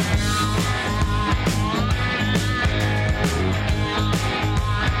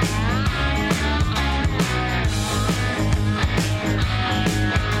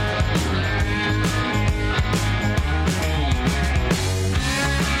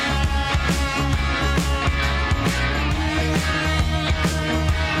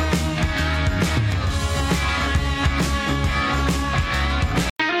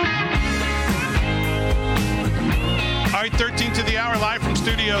 All right, 13 to the hour, live from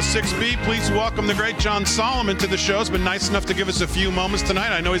Studio 6B. Please welcome the great John Solomon to the show. He's been nice enough to give us a few moments tonight.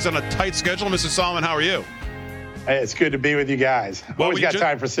 I know he's on a tight schedule. Mr. Solomon, how are you? Hey, it's good to be with you guys. Always got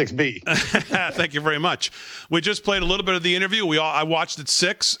time for 6B. Thank you very much. We just played a little bit of the interview. I watched it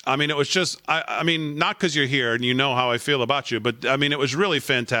 6. I mean, it was just, I mean, not because you're here and you know how I feel about you, but I mean, it was really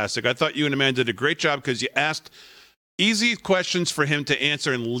fantastic. I thought you and Amanda did a great job because you asked easy questions for him to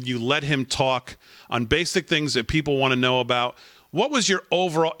answer and you let him talk on basic things that people want to know about. What was your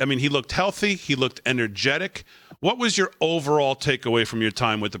overall? I mean, he looked healthy. He looked energetic. What was your overall takeaway from your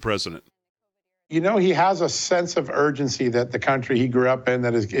time with the president? You know, he has a sense of urgency that the country he grew up in,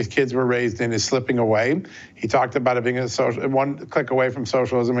 that his kids were raised in, is slipping away. He talked about it being one click away from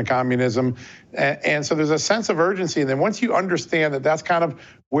socialism and communism. And so there's a sense of urgency. And then once you understand that that's kind of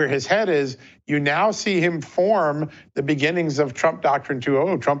where his head is, you now see him form the beginnings of Trump Doctrine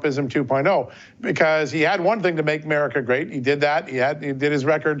 2.0, Trumpism 2.0, because he had one thing to make America great. He did that. He did his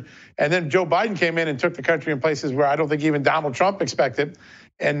record. And then Joe Biden came in and took the country in places where I don't think even Donald Trump expected.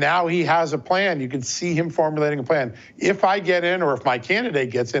 And now he has a plan. You can see him formulating a plan. If I get in, or if my candidate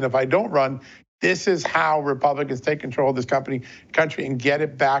gets in, if I don't run, this is how Republicans take control of this country and get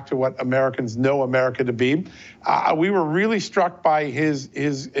it back to what Americans know America to be. We were really struck by his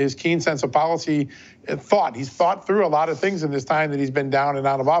keen sense of policy thought. He's thought through a lot of things in this time that he's been down and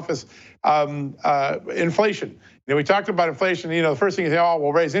out of office. Inflation. You know, we talked about inflation. You know, the first thing you say, oh,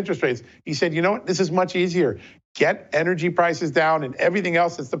 we'll raise interest rates. He said, you know what, this is much easier. Get energy prices down, and everything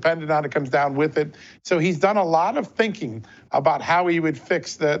else that's dependent on it comes down with it. So he's done a lot of thinking about how he would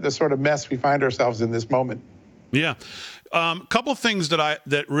fix the sort of mess we find ourselves in this moment. Yeah. Couple things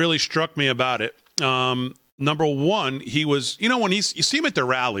that really struck me about it. Number one, he was, you know, when you see him at the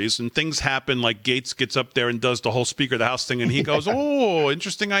rallies and things happen, like Gates gets up there and does the whole Speaker of the House thing, and he goes, oh,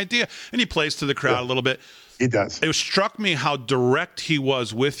 interesting idea. And he plays to the crowd a little bit. He does. It struck me how direct he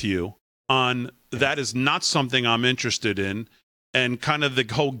was with you on that is not something I'm interested in, and kind of the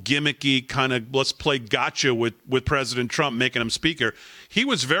whole gimmicky kind of let's play gotcha with President Trump, making him speaker. He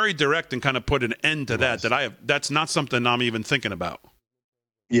was very direct and kind of put an end to that. That's not something I'm even thinking about.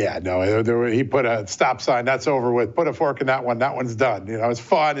 Yeah, no, he put a stop sign. That's over with. Put a fork in that one. That one's done. You know, it's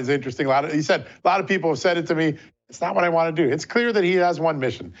fun. It's interesting. He said a lot of people have said it to me. It's not what I want to do. It's clear that he has one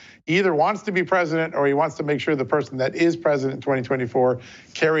mission. He either wants to be president, or he wants to make sure the person that is president in 2024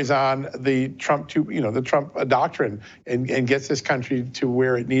 carries on the Trump doctrine and gets this country to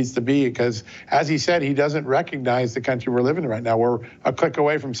where it needs to be. Because, as he said, he doesn't recognize the country we're living in right now. We're a click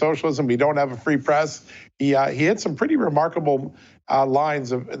away from socialism. We don't have a free press. He had some pretty remarkable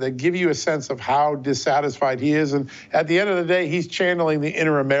lines that give you a sense of how dissatisfied he is. And at the end of the day, he's channeling the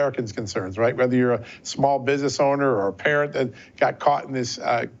inner American's concerns, right? Whether you're a small business owner or a parent that got caught in this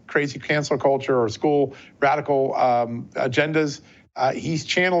crazy cancel culture or school radical agendas, he's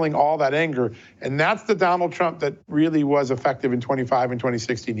channeling all that anger. And that's the Donald Trump that really was effective in 25 and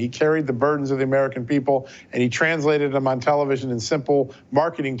 2016. He carried the burdens of the American people, and he translated them on television in simple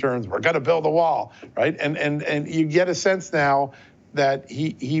marketing terms. We're going to build a wall, right? And you get a sense now that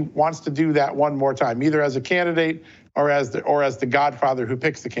he wants to do that one more time, either as a candidate or as the godfather who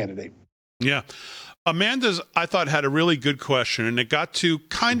picks the candidate. Yeah. Amanda's, I thought, had a really good question, and it got to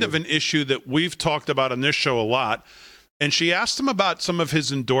kind of an issue that we've talked about on this show a lot. And she asked him about some of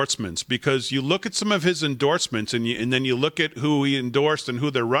his endorsements, because you look at some of his endorsements and then you look at who he endorsed and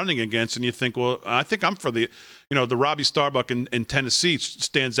who they're running against, and you think, well, I think I'm for the Robbie Starbuck in Tennessee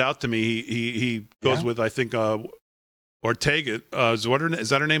stands out to me. He goes with, I think, Ortega. Is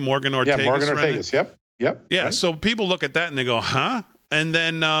that her name? Morgan Ortega. Yeah, Morgan Ortega. Yep. Yeah. Right. So people look at that and they go, huh? And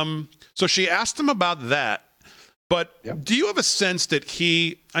then, so she asked him about that. But do you have a sense that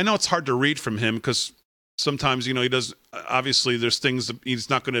I know it's hard to read from him because sometimes, he does, obviously there's things that he's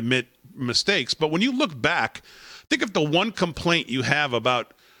not going to admit mistakes. But when you look back, think of the one complaint you have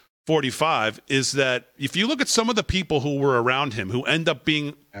about 45 is that if you look at some of the people who were around him, who end up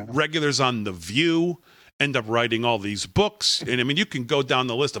being regulars on The View, end up writing all these books. And I mean, you can go down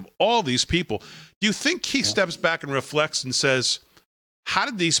the list of all these people. Do you think he steps back and reflects and says, how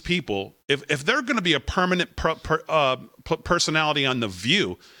did these people, if they're going to be a permanent personality on The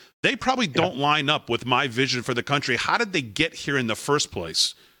View, they probably don't line up with my vision for the country. How did they get here in the first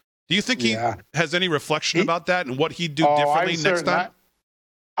place? Do you think he has any reflection about that and what he'd do differently next time?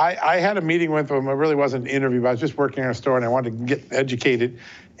 I had a meeting with him. It really wasn't an interview, but I was just working in a store and I wanted to get educated.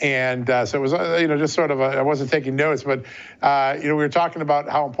 And so it was, just sort of I wasn't taking notes, but, we were talking about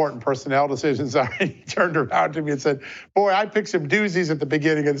how important personnel decisions are. And he turned around to me and said, boy, I picked some doozies at the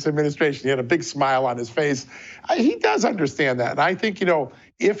beginning of this administration. He had a big smile on his face. He does understand that. And I think,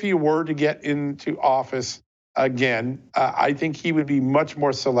 if he were to get into office again, I think he would be much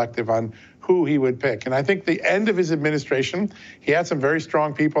more selective on who he would pick. And I think the end of his administration, he had some very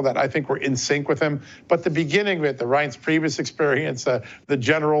strong people that I think were in sync with him. But the beginning of it, the Reince Priebus experience, the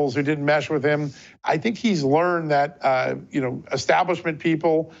generals who didn't mesh with him, I think he's learned that, establishment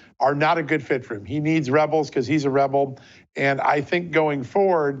people are not a good fit for him. He needs rebels because he's a rebel. And I think going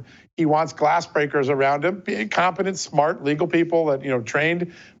forward, he wants glass breakers around him, competent, smart, legal people that,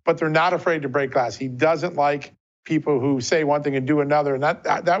 trained, but they're not afraid to break glass. He doesn't like people who say one thing and do another. And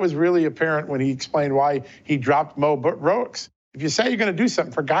that was really apparent when he explained why he dropped Mo Brooks. If you say you're going to do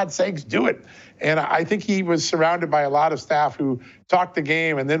something, for God's sakes, do it. And I think he was surrounded by a lot of staff who talked the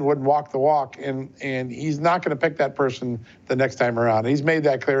game and then wouldn't walk the walk. And he's not going to pick that person the next time around. He's made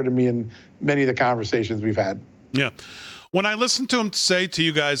that clear to me in many of the conversations we've had. Yeah. When I listened to him say to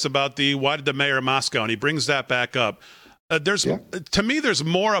you guys about why did the mayor of Moscow, and he brings that back up, to me, there's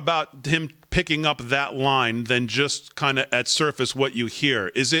more about him picking up that line than just kind of at surface what you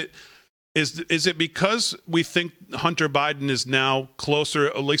hear. Is it because we think Hunter Biden is now closer,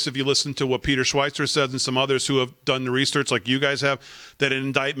 at least if you listen to what Peter Schweizer says and some others who have done the research like you guys have, that an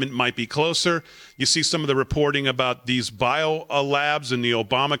indictment might be closer? You see some of the reporting about these bio labs and the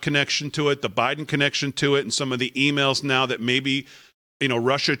Obama connection to it, the Biden connection to it, and some of the emails now that maybe,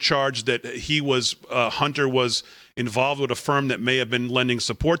 Russia charged that Hunter was involved with a firm that may have been lending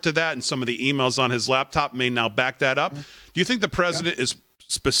support to that, and some of the emails on his laptop may now back that up. Do you think the president is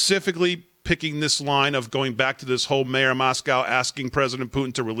specifically picking this line of going back to this whole mayor of Moscow asking President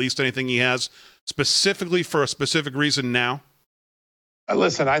Putin to release anything he has specifically for a specific reason now?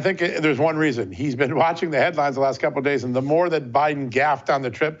 Listen, I think there's one reason. He's been watching the headlines the last couple of days, and the more that Biden gaffed on the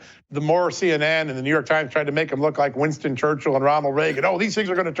trip, the more CNN and the New York Times tried to make him look like Winston Churchill and Ronald Reagan. Oh, these things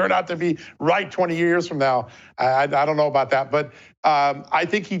are going to turn out to be right 20 years from now. I don't know about that, but I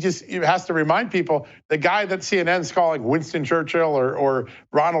think he has to remind people, the guy that CNN's calling Winston Churchill or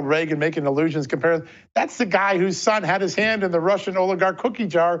Ronald Reagan, making allusions, comparisons, that's the guy whose son had his hand in the Russian oligarch cookie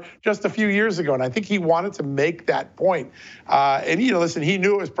jar just a few years ago. And I think he wanted to make that point. Listen, he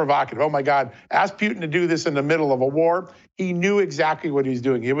knew it was provocative. Oh my God, ask Putin to do this in the middle of a war. He knew exactly what he was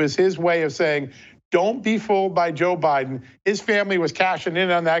doing. It was his way of saying, don't be fooled by Joe Biden. His family was cashing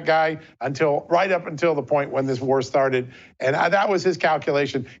in on that guy right up until the point when this war started. And that was his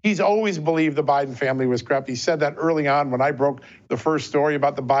calculation. He's always believed the Biden family was corrupt. He said that early on when I broke the first story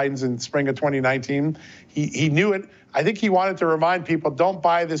about the Bidens in spring of 2019. He knew it. I think he wanted to remind people, don't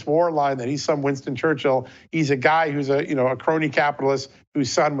buy this war line that he's some Winston Churchill. He's a guy who's a crony capitalist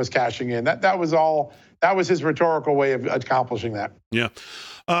whose son was cashing in. That was his rhetorical way of accomplishing that. Yeah.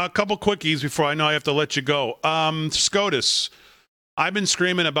 A couple quickies before I know I have to let you go. SCOTUS, I've been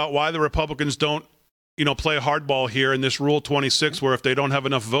screaming about why the Republicans don't, play hardball here in this Rule 26, where if they don't have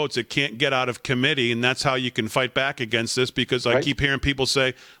enough votes, it can't get out of committee, and that's how you can fight back against this, because I keep hearing people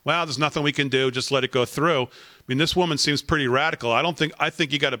say, well, there's nothing we can do, just let it go through. I mean, this woman seems pretty radical. I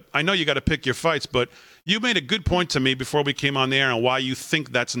know you got to pick your fights, but you made a good point to me before we came on the air on why you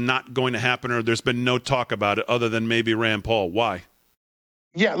think that's not going to happen, or there's been no talk about it other than maybe Rand Paul. Why?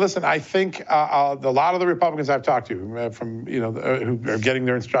 Yeah, listen, I think a lot of the Republicans I've talked to who are getting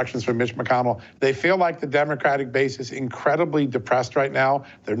their instructions from Mitch McConnell, they feel like the Democratic base is incredibly depressed right now.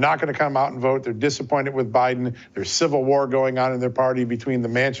 They're not going to come out and vote. They're disappointed with Biden. There's civil war going on in their party between the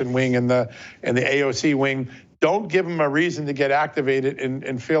Manchin wing and the AOC wing. Don't give them a reason to get activated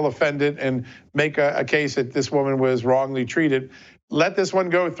and feel offended and make a case that this woman was wrongly treated. Let this one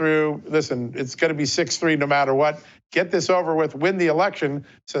go through. Listen, it's going to be 6-3 no matter what. Get this over with, win the election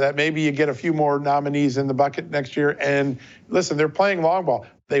so that maybe you get a few more nominees in the bucket next year. And listen, they're playing long ball.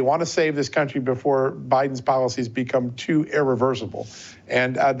 They want to save this country before Biden's policies become too irreversible.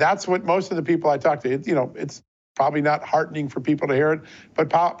 And that's what most of the people I talk to, it's probably not heartening for people to hear it, but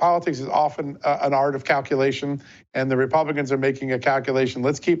politics is often an art of calculation, and the Republicans are making a calculation.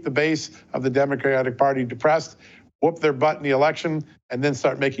 Let's keep the base of the Democratic Party depressed, whoop their butt in the election, and then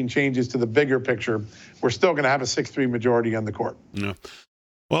start making changes to the bigger picture. We're still going to have a 6-3 majority on the court. Yeah.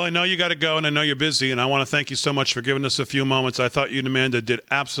 Well, I know you got to go, and I know you're busy, and I want to thank you so much for giving us a few moments. I thought you and Amanda did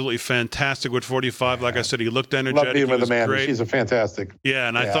absolutely fantastic with 45. Like I said, he looked energetic. Love being with Amanda. Great. She's a fantastic. Yeah,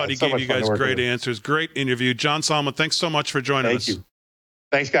 and I thought he gave you guys great answers. Great interview. John Solomon, thanks so much for joining us. Thank you.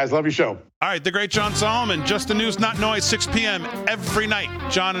 Thanks, guys. Love your show. All right, the great John Solomon, Just the News, Not Noise, 6 p.m. every night.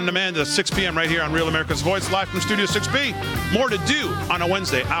 John and Amanda, 6 p.m. right here on Real America's Voice, live from Studio 6B. More to do on a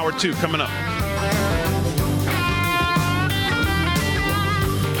Wednesday, hour 2 coming up.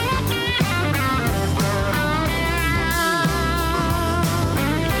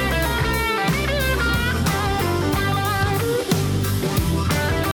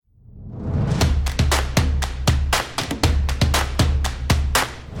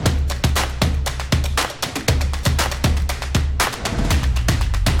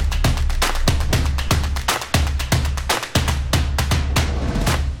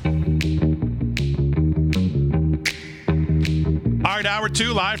 Hour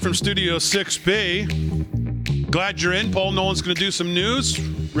 2 live from Studio 6B. Glad you're in. Paul Nolan's going to do some news.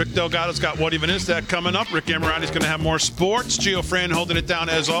 Rick Delgado's got What Even Is That coming up. Rick Amorati's going to have more sports. Gio Fran holding it down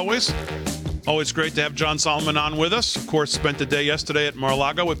as always. Always great to have John Solomon on with us. Of course, spent the day yesterday at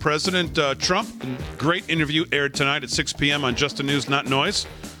Mar-a-Lago with President Trump. Great interview aired tonight at 6 p.m. on Just the News, Not Noise.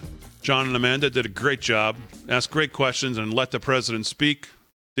 John and Amanda did a great job, asked great questions, and let the president speak.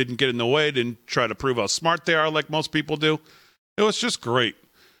 Didn't get in the way, didn't try to prove how smart they are like most people do. It was just great.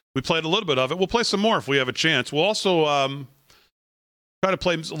 We played a little bit of it. We'll play some more if we have a chance. We'll also try to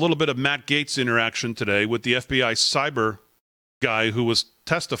play a little bit of Matt Gaetz' interaction today with the FBI cyber guy who was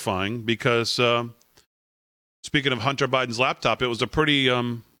testifying because, speaking of Hunter Biden's laptop, it was a pretty,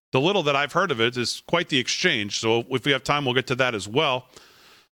 the little that I've heard of it is quite the exchange. So if we have time, we'll get to that as well.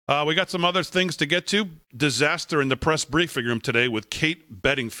 We got some other things to get to. Disaster in the press briefing room today with Kate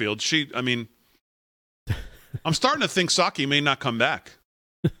Bedingfield. I'm starting to think Psaki may not come back.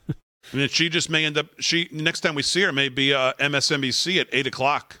 I mean, she just may end up, next time we see her may be MSNBC at 8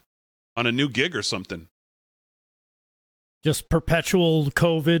 o'clock on a new gig or something. Just perpetual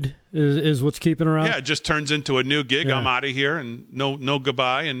COVID is what's keeping her out? Yeah, it just turns into a new gig. Yeah. I'm out of here and no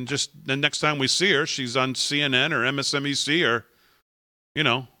goodbye. And just the next time we see her, she's on CNN or MSNBC or,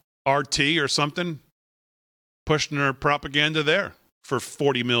 RT or something, pushing her propaganda there for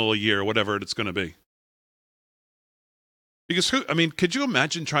 $40 million a year, whatever it's going to be. Because, could you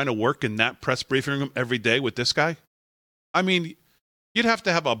imagine trying to work in that press briefing room every day with this guy? I mean, you'd have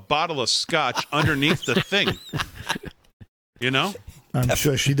to have a bottle of scotch underneath the thing. I'm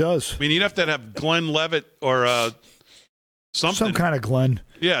sure she does. I mean, you'd have to have Glenn Levitt or something. Some kind of Glenn.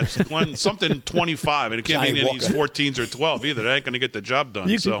 Yeah, it's Glenn, something 25, and it can't be any of these 14s or 12 either. They ain't going to get the job done.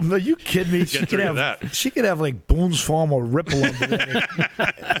 Are you kidding me? She could have like Boone's Farm or Ripple under there.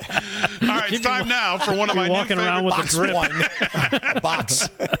 All right, it's time now for one of my walking new around with a drip. Box.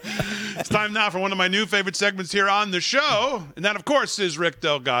 It's time now for one of my new favorite segments here on the show, and that, of course, is Rick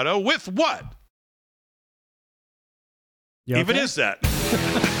Delgado with what? Even is that?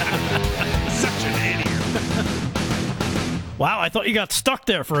 Such an idiot. Wow, I thought you got stuck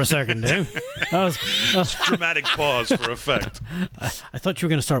there for a second, dude. That was dramatic pause for effect. I thought you were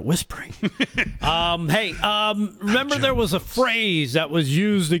going to start whispering. Remember there was a phrase that was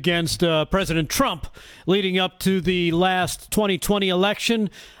used against President Trump leading up to the last 2020 election.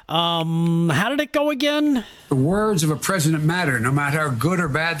 How did it go again? The words of a president matter, no matter how good or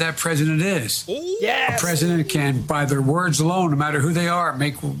bad that president is. Yes. A president can, by their words alone, no matter who they are,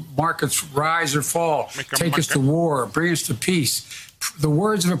 make markets rise or fall, take us to war, bring us to peace. The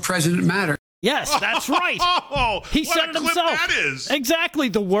words of a president matter. Yes, that's right. He said it himself. That is. Exactly.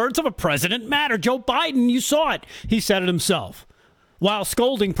 The words of a president matter. Joe Biden, you saw it. He said it himself. While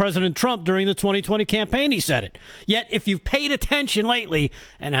scolding President Trump during the 2020 campaign, he said it. Yet, if you've paid attention lately,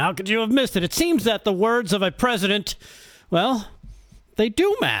 and how could you have missed it, it seems that the words of a president, well, they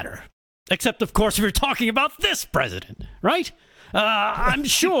do matter. Except, of course, if you're talking about this president, right? I'm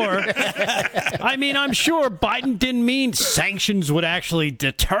sure. I'm sure Biden didn't mean sanctions would actually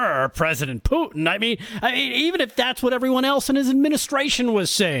deter President Putin. I mean, even if that's what everyone else in his administration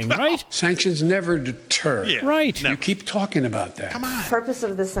was saying, right? Sanctions never deter. Yeah, right. You keep talking about that. Come on. The purpose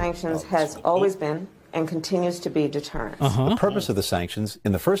of the sanctions has always been and continues to be deterrence. The purpose of the sanctions,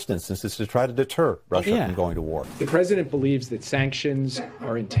 in the first instance, is to try to deter Russia from going to war. The president believes that sanctions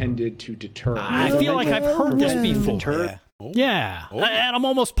are intended to deter. I feel like I've heard this before. Yeah, and I'm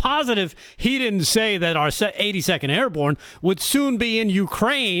almost positive he didn't say that our 82nd Airborne would soon be in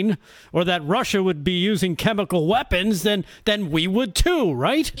Ukraine or that Russia would be using chemical weapons, then we would too,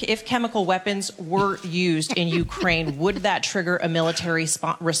 right? If chemical weapons were used in Ukraine, would that trigger a military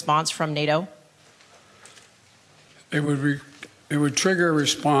response from NATO? It would trigger a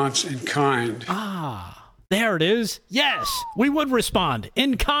response in kind. There it is. Yes, we would respond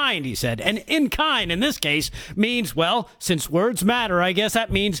in kind, he said. And in kind, in this case, means, well, since words matter, I guess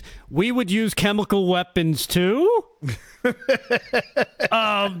that means we would use chemical weapons too?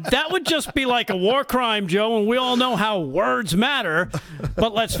 That would just be like a war crime, Joe, and we all know how words matter.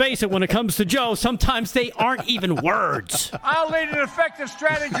 But let's face it, when it comes to Joe, sometimes they aren't even words. I'll lead an effective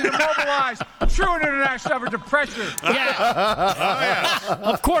strategy to mobilize true international effort to pressure. Yeah.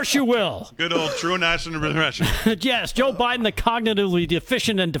 Of course you will. Good old true national pressure. Yes, Joe Biden, the cognitively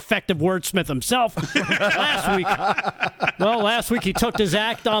deficient and defective wordsmith himself. Last week he took his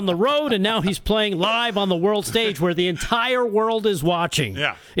act on the road, and now he's playing live on the world stage where the entire world is watching.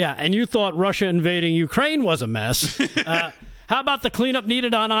 Yeah. Yeah, and you thought Russia invading Ukraine was a mess. How about the cleanup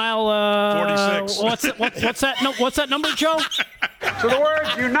needed on aisle 46? What's that number, Joe? To the word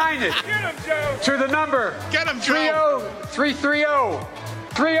united. Get him, Joe. To the number. Get him, Joe.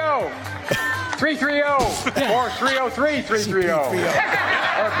 30330. 330. Or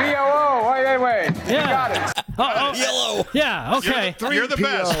 303-330. Or BOO. Wait. Yeah. You got it. Yellow. Yeah, okay. You're the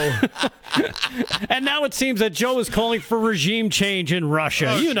best. And now it seems that Joe is calling for regime change in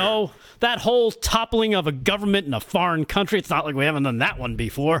Russia. You know, that whole toppling of a government in a foreign country. It's not like we haven't done that one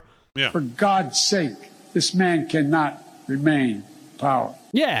before. Yeah. For God's sake, this man cannot remain in power.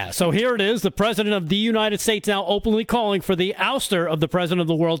 Yeah, so here it is. The president of the United States now openly calling for the ouster of the president of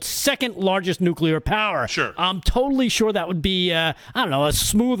the world's second largest nuclear power. Sure. I'm totally sure that would be, I don't know, as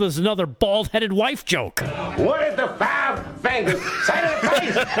smooth as another bald-headed wife joke. What is the 5 fingers? Say to the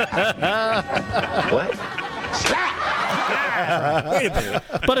face. What? Slap. Wait a minute.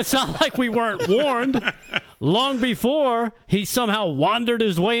 But it's not like we weren't warned. Long before he somehow wandered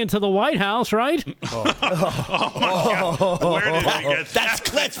his way into the White House, right? Oh my God. Where did he get that?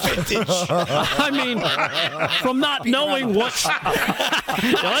 That's vintage. I mean, from not knowing what...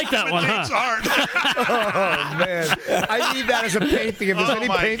 You like that one, huh? It's hard. Oh, man. I need that as a painting. If there's any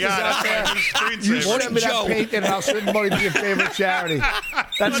painters out there, you send me that painting and I'll send money to your favorite charity.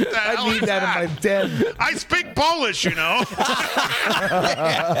 I need that in my den. I speak Polish, you know.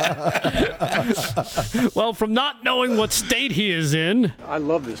 Well, from not knowing what state he is in... I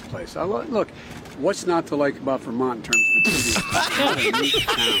love this place. Look, what's not to like about Vermont in terms of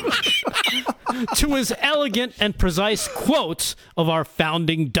to his elegant and precise quotes of our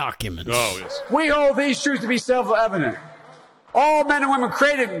founding documents. Oh, yes. We hold these truths to be self-evident. All men and women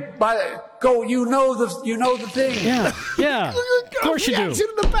created by you know the thing. Yeah. Of course you do. In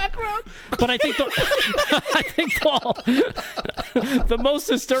the background. But I think Paul, the most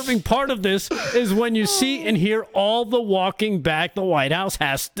disturbing part of this is when you see and hear all the walking back the White House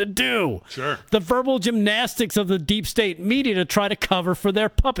has to do. Sure. The verbal gymnastics of the deep state media to try to cover for their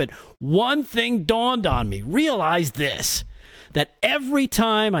puppet. One thing dawned on me. Realize this, that every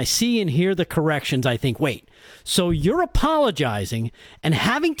time I see and hear the corrections, I think, wait, so you're apologizing and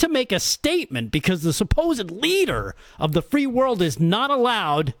having to make a statement because the supposed leader of the free world is not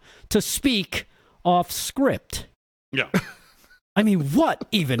allowed to speak off script. Yeah. I mean, what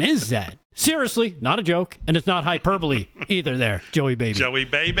even is that? Seriously, not a joke, and it's not hyperbole either there, Joey baby. Joey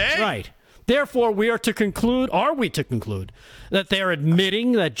baby. Right. Therefore, are we to conclude, that they're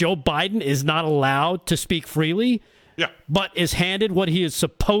admitting that Joe Biden is not allowed to speak freely? Yeah. But is handed what he is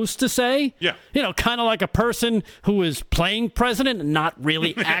supposed to say? Yeah. You know, kind of like a person who is playing president and not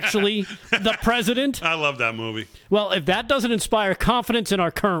really actually the president. I love that movie. Well, if that doesn't inspire confidence in our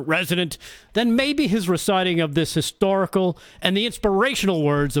current resident, then maybe his reciting of this historical and the inspirational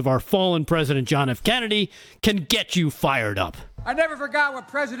words of our fallen President John F. Kennedy can get you fired up. I never forgot what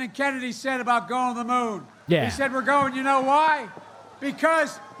President Kennedy said about going to the moon. Yeah. He said we're going, you know why?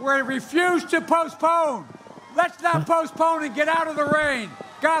 Because we refuse to postpone. Let's not postpone and get out of the rain.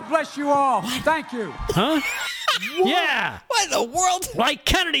 God bless you all. Thank you. Huh? Yeah. What in the world? Like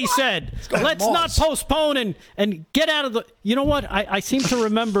Kennedy said, let's not postpone and get out of the... You know what? I seem to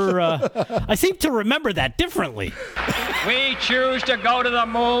remember... I seem to remember that differently. We choose to go to the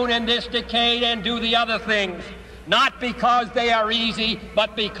moon in this decade and do the other things. Not because they are easy,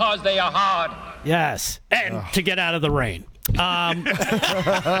 but because they are hard. Yes. And to get out of the rain. You know,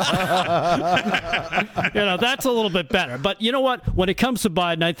 that's a little bit better. But you know what? When it comes to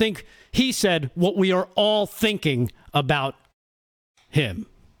Biden, I think he said what we are all thinking about him.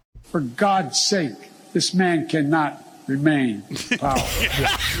 For God's sake, this man cannot remain in power.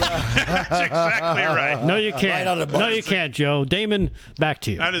 That's exactly right. No, you can't. Right no, you can't, Joe. Damon, back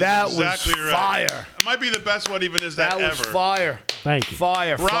to you. That is That exactly was right. fire. It might be the best one even is that That was ever. fire. Thank you.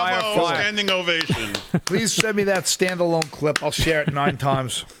 Fire, Bravo, fire. standing ovation. Please send me that standalone clip. I'll share it 9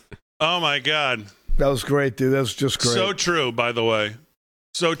 times. Oh, my God. That was great, dude. That was just great. So true, by the way.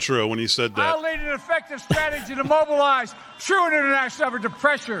 So true when he said that. I'll lead an effective strategy to mobilize true international effort to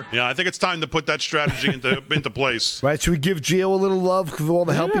pressure. Yeah, I think it's time to put that strategy into place. Right? Should we give Gio a little love for all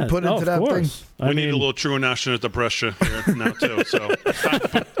the help he put into that thing? We need a little true national pressure here now, too. So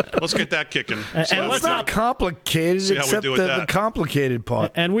let's get that kicking. And it's not complicated, except the complicated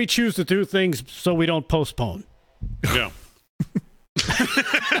part. And we choose to do things so we don't postpone. Yeah.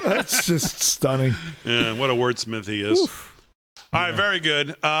 That's just stunning. Yeah, what a wordsmith he is. Oof. All right, very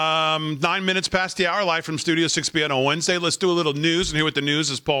good. 9 minutes past the hour, live from Studio 6BN on Wednesday. Let's do a little news, and here with the news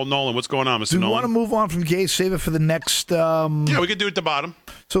is Paul Nolan. What's going on, Mr. Nolan? Do you want to move on from Gay? Save it for the next... Yeah, we could do it at the bottom.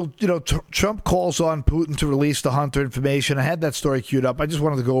 So, you know, Trump calls on Putin to release the Hunter information. I had that story queued up. I just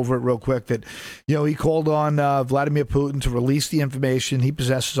wanted to go over it real quick that, you know, he called on Vladimir Putin to release the information he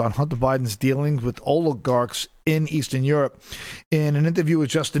possesses on Hunter Biden's dealings with oligarchs in Eastern Europe. In an interview with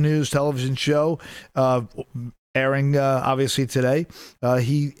Just the News television show, airing obviously today,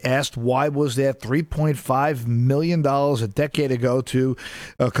 he asked why was there $3.5 million a decade ago to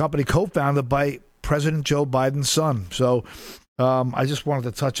a company co-founded by President Joe Biden's son. So I just wanted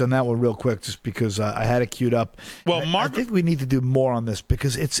to touch on that one real quick, just because I had it queued up. Well, I think we need to do more on this,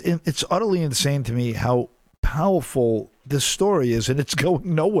 because it's utterly insane to me how powerful this story is, and it's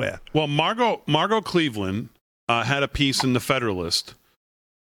going nowhere. Well, Margot Cleveland had a piece in the Federalist,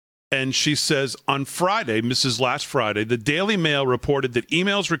 and she says on Friday, last Friday, the Daily Mail reported that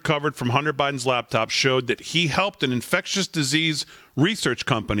emails recovered from Hunter Biden's laptop showed that he helped an infectious disease research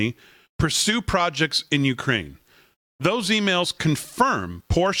company pursue projects in Ukraine. Those emails confirm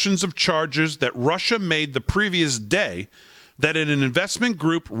portions of charges that Russia made the previous day that an investment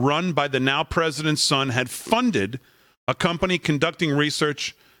group run by the now president's son had funded a company conducting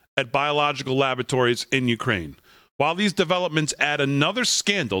research at biological laboratories in Ukraine. While these developments add another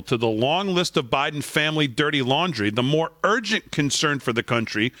scandal to the long list of Biden family dirty laundry, the more urgent concern for the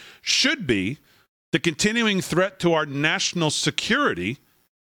country should be the continuing threat to our national security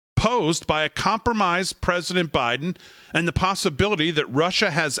posed by a compromised President Biden and the possibility that Russia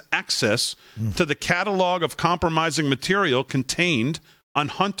has access to the catalog of compromising material contained on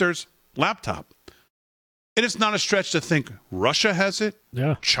Hunter's laptop. It is not a stretch to think Russia has it,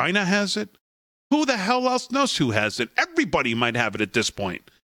 China has it. Who the hell else knows who has it? Everybody might have it at this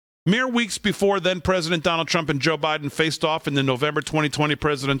point. Mere weeks before then President Donald Trump and Joe Biden faced off in the November 2020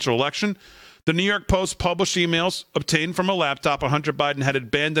 presidential election, the New York Post published emails obtained from a laptop Hunter Biden had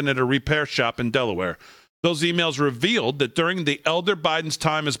abandoned at a repair shop in Delaware. Those emails revealed that during the elder Biden's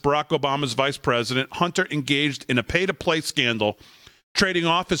time as Barack Obama's vice president, Hunter engaged in a pay-to-play scandal, trading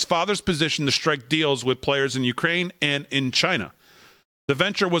off his father's position to strike deals with players in Ukraine and in China. The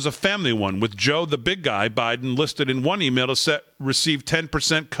venture was a family one, with Joe the big guy Biden listed in one email to receive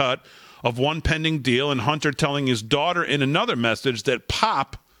 10% cut of one pending deal, and Hunter telling his daughter in another message that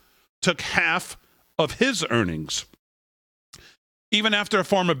Pop took half of his earnings. Even after a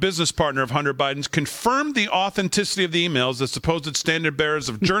former business partner of Hunter Biden's confirmed the authenticity of the emails, the supposed standard bearers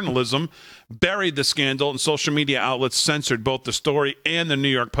of journalism buried the scandal, and social media outlets censored both the story and the New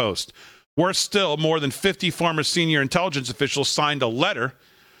York Post. Worse still, more than 50 former senior intelligence officials signed a letter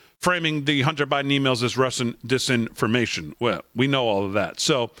framing the Hunter Biden emails as Russian disinformation. Well, we know all of that.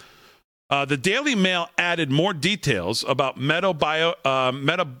 So the Daily Mail added more details about Metabiota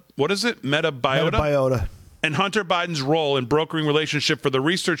and Hunter Biden's role in brokering relationship for the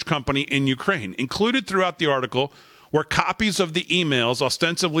research company in Ukraine. Included throughout the article were copies of the emails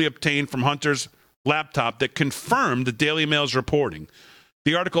ostensibly obtained from Hunter's laptop that confirmed the Daily Mail's reporting.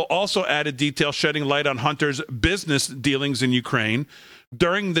 The article also added details shedding light on Hunter's business dealings in Ukraine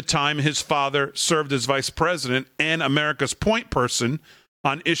during the time his father served as vice president and America's point person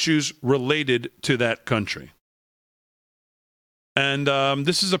on issues related to that country. And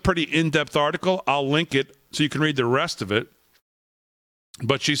this is a pretty in-depth article. I'll link it so you can read the rest of it.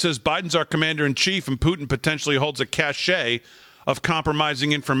 But she says Biden's our commander-in-chief, and Putin potentially holds a cachet of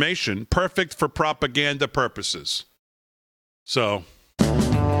compromising information, perfect for propaganda purposes. So,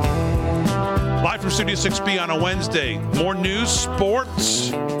 live from Studio 6B on a Wednesday. More news,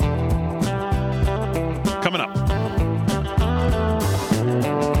 sports, coming up.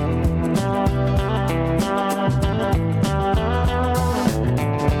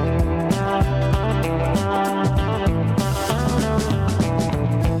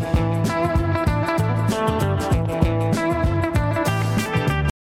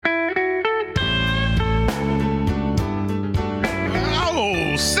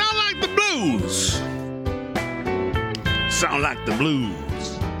 Sound like the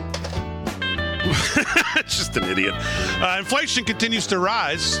blues. Just an idiot. Inflation continues to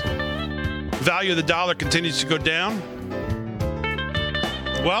rise. Value of the dollar continues to go down.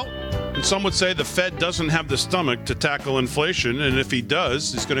 Well, and some would say the Fed doesn't have the stomach to tackle inflation, and if he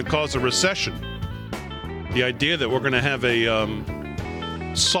does, it's going to cause a recession. The idea that we're going to have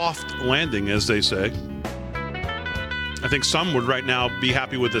a soft landing, as they say. I think some would right now be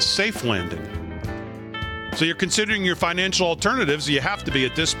happy with a safe landing. So you're considering your financial alternatives. You have to be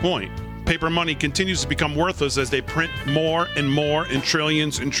at this point. Paper money continues to become worthless as they print more and more and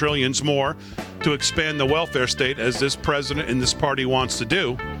trillions more to expand the welfare state, as this president and this party wants to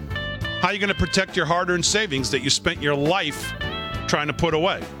do. How are you going to protect your hard-earned savings that you spent your life trying to put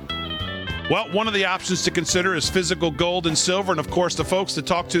away? Well, one of the options to consider is physical gold and silver. And, of course, the folks to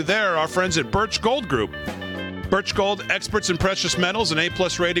talk to there are our friends at Birch Gold Group. Birch Gold, experts in precious metals, an A+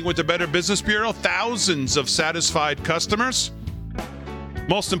 rating with the Better Business Bureau, thousands of satisfied customers.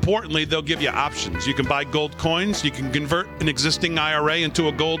 Most importantly, they'll give you options. You can buy gold coins. You can convert an existing IRA into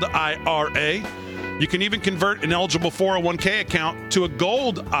a gold IRA. You can even convert an eligible 401k account to a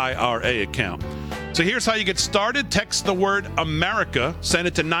gold IRA account. So here's how you get started. Text the word America. Send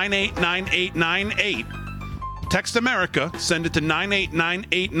it to 989898. Text America. Send it to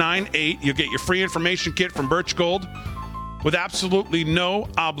 989898. You'll get your free information kit from Birch Gold with absolutely no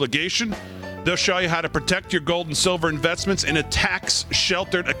obligation. They'll show you how to protect your gold and silver investments in a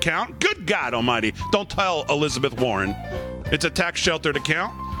tax-sheltered account. Good God almighty. Don't tell Elizabeth Warren. It's a tax-sheltered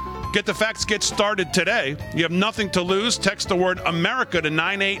account. Get the facts, get started today. You have nothing to lose. Text the word America to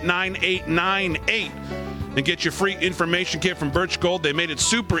 989898 and get your free information kit from Birch Gold. They made it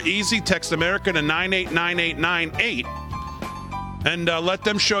super easy. Text America to 989898 and let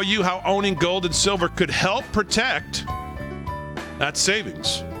them show you how owning gold and silver could help protect that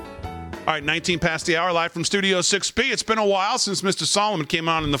savings. All right, 19 past the hour, live from Studio 6B. It's been a while since Mr. Solomon came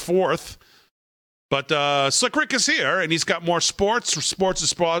on in the fourth. But Slick Rick is here, and he's got more sports. Sports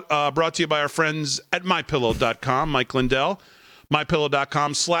is brought to you by our friends at MyPillow.com. Mike Lindell,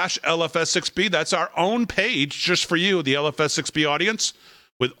 MyPillow.com/LFS6B. That's our own page just for you, the LFS6B audience,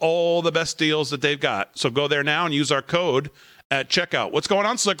 with all the best deals that they've got. So go there now and use our code at checkout. What's going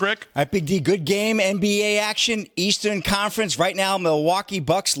on, Slick Rick? All right, Big D, good game, NBA action, Eastern Conference. Right now, Milwaukee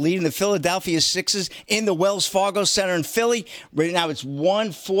Bucks leading the Philadelphia Sixers in the Wells Fargo Center in Philly. Right now, it's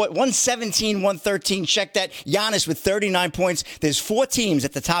 117-113. Check that. Giannis with 39 points. There's 4 teams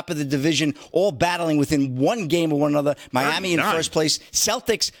at the top of the division, all battling within one game of one another. Miami in first place.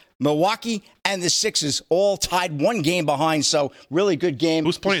 Celtics, Milwaukee, and the Sixers all tied one game behind, so really good game.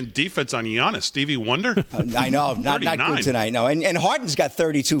 Who's playing defense on Giannis? Stevie Wonder? I know, not good tonight. No, and Harden's got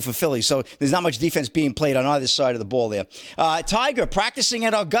 32 for Philly, so there's not much defense being played on either side of the ball there. Tiger practicing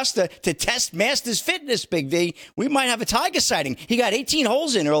at Augusta to test Masters fitness, Big D. We might have a Tiger sighting. He got 18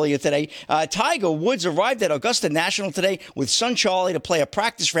 holes in earlier today. Tiger Woods arrived at Augusta National today with son Charlie to play a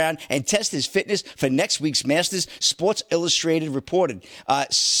practice round and test his fitness for next week's Masters, Sports Illustrated reported.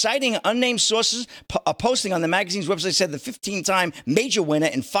 Citing unnamed sources, a posting on the magazine's website said the 15-time major winner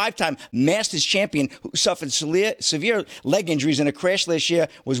and 5-time Masters champion who suffered severe leg injuries in a crash last year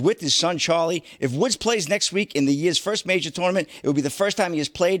was with his son, Charlie. If Woods plays next week in the year's first major tournament, it will be the first time he has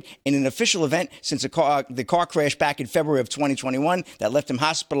played in an official event since the car crash back in February of 2021 that left him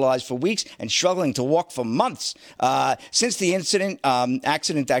hospitalized for weeks and struggling to walk for months. Since the accident,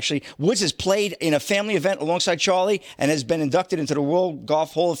 Woods has played in a family event alongside Charlie and has been inducted into the World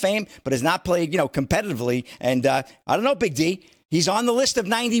Golf Hall of Fame, but has not played, competitively. And I don't know, Big D. He's on the list of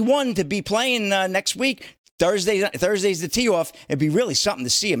 91 to be playing next week. Thursday's the tee off. It'd be really something to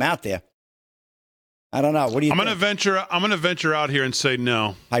see him out there. I don't know. What do you think? I'm going to venture out here and say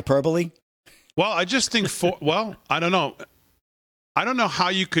no. Hyperbole? Well, I just think I don't know. I don't know how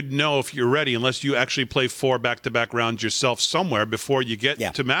you could know if you're ready unless you actually play 4 back-to-back rounds yourself somewhere before you get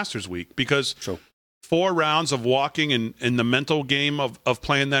to Masters Week, because 4 rounds of walking and the mental game of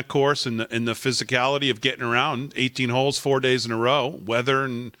playing that course and the physicality of getting around 18 holes 4 days in a row, weather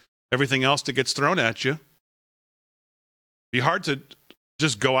and everything else that gets thrown at you. Be hard to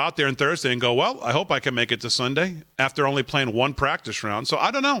just go out there on Thursday and go, well, I hope I can make it to Sunday after only playing 1 practice round. So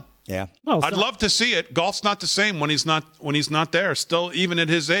I don't know. Yeah. I'd love to see it. Golf's not the same when he's not there. Still, even at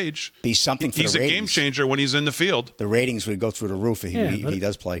his age, be something for he's the a ratings. game changer when he's in the field. The ratings would go through the roof if he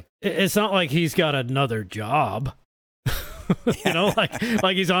does play. It's not like he's got another job.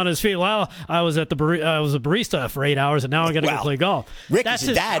 like he's on his feet. Well, I was a barista for 8 hours, and now I got to go play golf. Rick is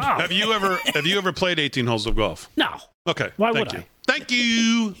his dad. Job. Have you ever played 18 holes of golf? No. Okay. Why would I? Thank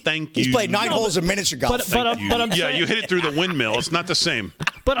you. He's played 9 holes of miniature golf. But I'm saying, you hit it through the windmill. It's not the same.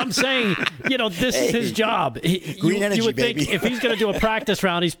 But I'm saying, this is his job. Green energy, you would baby. think if he's going to do a practice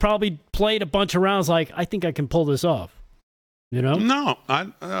round, he's probably played a bunch of rounds. Like, I think I can pull this off. No, I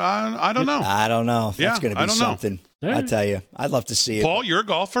don't know. I don't know. That's going to be something. I tell you, I'd love to see it. Paul, you're a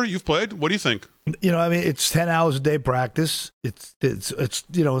golfer. You've played. What do you think? It's 10 hours a day practice. It's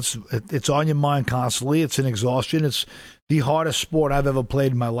on your mind constantly. It's an exhaustion. It's the hardest sport I've ever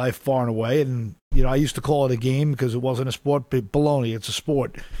played in my life, far and away. And I used to call it a game because it wasn't a sport. But baloney, it's a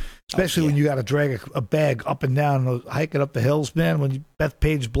sport. Especially when you got to drag a bag up and down, hiking up the hills, man. When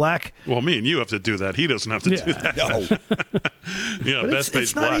Bethpage Black. Well, me and you have to do that. He doesn't have to do that. No. Bethpage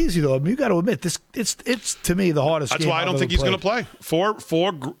it's not Black. easy though. I mean, you got to admit this. It's to me the hardest. That's game why I don't I've think ever he's going to play.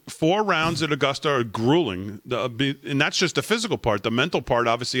 Four rounds at Augusta are grueling, and that's just the physical part. The mental part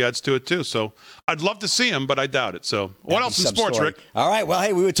obviously adds to it too. So I'd love to see him, but I doubt it. So what else in sports, story. Rick? All right. Well,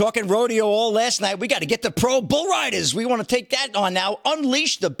 hey, we were talking rodeo all last night. We got to get the pro bull riders. We want to take that on now.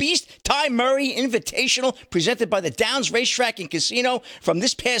 Unleash the beast Northeast Ty Murray Invitational presented by the Downs Racetrack and Casino from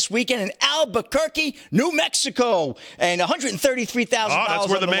this past weekend in Albuquerque, New Mexico. And $133,000. Oh, that's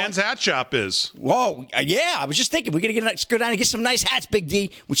where the man's hat shop is. Whoa, yeah. I was just thinking, we're going to go down and get some nice hats, Big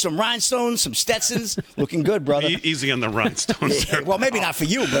D, with some rhinestones, some Stetsons. Looking good, brother. Easy on the rhinestones. Yeah, well, maybe not for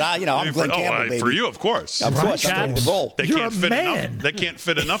you, but I'm Glenn Campbell, baby. For you, of course. Of course, I'm the roll. They can't fit enough. They can't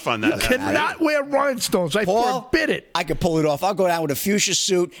fit enough on that. You cannot wear rhinestones. I forbid it. I could pull it off. I'll go down with a fuchsia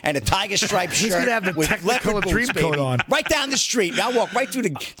suit and a tiger stripe shirt. He's going to have the Technicolor dream coat on. Right down the street. I'll walk right through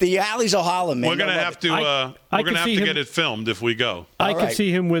the alleys of Harlem, man. We're going to have to get it filmed if we go. I could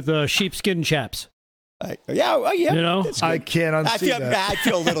see him with sheepskin chaps. Yeah. You know, I can't unsee that. I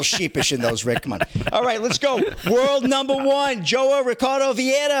feel a little sheepish in those, Rick. Come on. All right, let's go. World number one, Joao Ricardo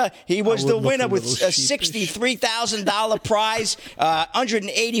Vieira. He was the winner with a $63,000 prize,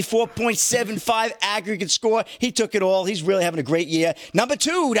 184.75 aggregate score. He took it all. He's really having a great year. Number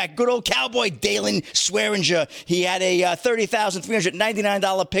two, that good old cowboy, Dalen Swearinger. He had a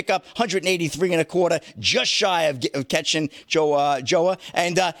 $30,399 pickup, 183 and a quarter, just shy of catching Joa.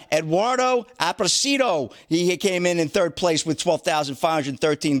 And Eduardo Aprecido. He came in third place with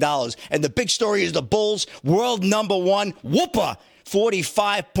 $12,513. And the big story is the Bulls world number one, Whooper,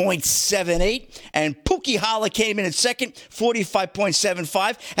 45.78. And Pookie Holla came in at second,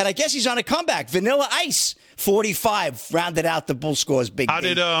 45.75. And I guess he's on a comeback. Vanilla Ice, 45, rounded out the Bull scores. Big. How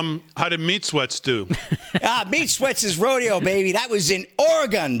did Meat Sweats do? Meat Sweats is rodeo, baby. That was in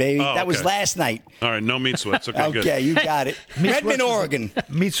Oregon, baby. That was last night. All right, no Meat Sweats. Okay, good. Okay, you got it. Redmond, Oregon.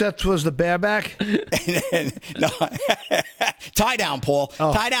 Meat Sweats was the bareback? No. Tie down, Paul.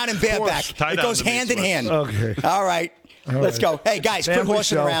 Oh, tie down and bareback. It goes hand in hand. Okay. All right. Let's go. Hey, guys, quit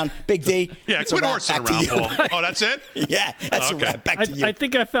horsing around. Big D. Yeah, quit horsing around, Paul. Oh, that's it? Yeah, that's a wrap. Back to you. I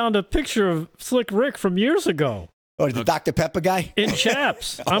think I found a picture of Slick Rick from years ago. Oh, the Dr. Pepper guy? In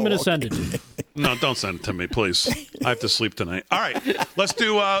chaps. I'm going to send it to you. No, don't send it to me, please. I have to sleep tonight. All right, let's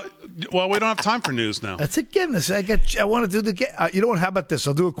do. Well, we don't have time for news now. That's again. I want to do you know what? How about this?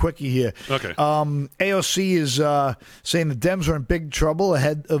 I'll do a quickie here. Okay. AOC is saying the Dems are in big trouble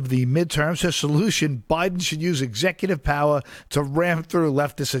ahead of the midterms. Her solution: Biden should use executive power to ram through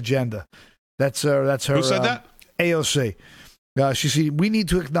leftist agenda. That's her. Who said that? AOC. She said, we need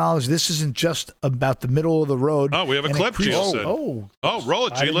to acknowledge this isn't just about the middle of the road. Oh, we have a clip, G said. Oh, roll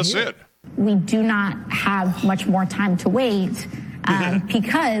it, G. Let's see it. We do not have much more time to wait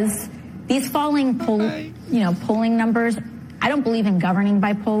because these falling polling numbers, I don't believe in governing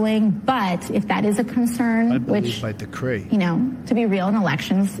by polling, but if that is a concern, I believe by decree. To be real in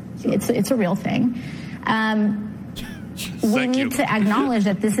elections, it's a real thing. We need to acknowledge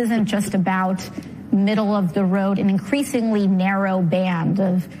that this isn't just about middle of the road, an increasingly narrow band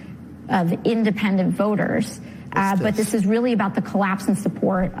of independent voters. But this is really about the collapse in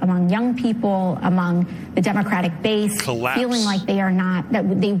support among young people, among the Democratic base, feeling like they are not,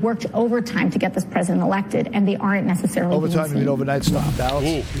 that they worked overtime to get this president elected, and they aren't necessarily overtime. You mean overnight stuff,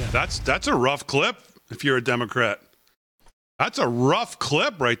 Dallas? Yeah. That's a rough clip. If you're a Democrat, that's a rough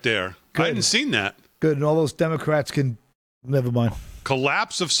clip right there. Good. I hadn't seen that. Good, and all those Democrats can never mind.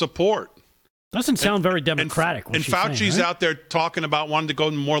 Collapse of support. Doesn't sound very democratic. And Fauci's out there talking about wanting to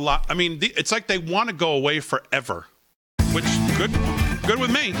go more. I mean, it's like they want to go away forever, which good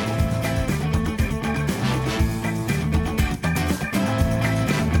with me.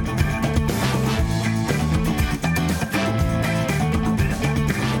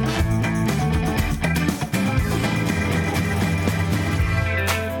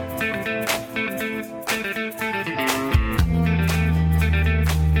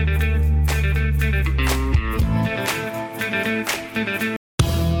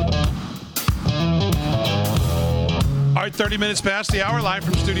 All right, 30 minutes past the hour, live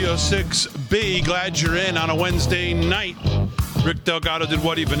from Studio 6B. Glad you're in on a Wednesday night. Rick Delgado did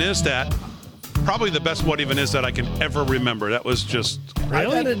What Even Is That? Probably the best What Even Is That I can ever remember. That was just...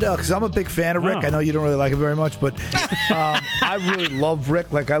 Really? I didn't know, because I'm a big fan of Rick. I know you don't really like him very much, but I really love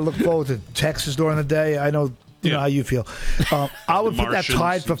Rick. Like, I look forward to Texas during the day. I know... You know how you feel. I would put that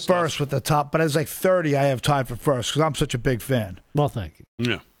tied for first with the top, but as like 30, I have tied for first because I'm such a big fan. Well, thank you.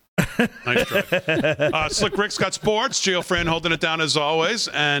 Yeah. Nice try. Slick Rick's got sports. Gio Fran holding it down as always.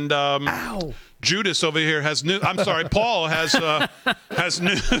 And Judas over here has news. I'm sorry, Paul has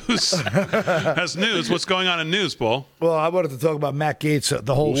news. Has news. What's going on in news, Paul? Well, I wanted to talk about Matt Gaetz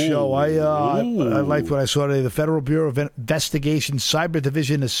the whole show. I liked what I saw today. The Federal Bureau of Investigation Cyber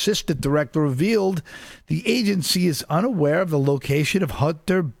Division Assistant Director revealed the agency is unaware of the location of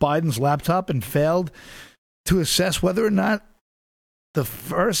Hunter Biden's laptop and failed to assess whether or not the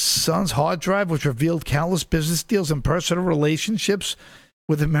first son's hard drive, which revealed countless business deals and personal relationships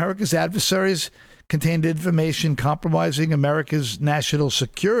with America's adversaries contained information compromising America's national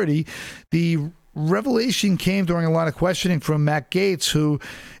security. The revelation came during a line of questioning from Matt Gaetz, who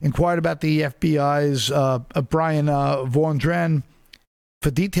inquired about the FBI's Brian Vondren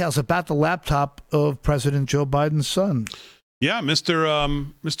for details about the laptop of President Joe Biden's son. Yeah, Mr.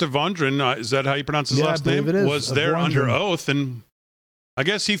 Vondren, is that how you pronounce his last name? It is. Was there under oath, and I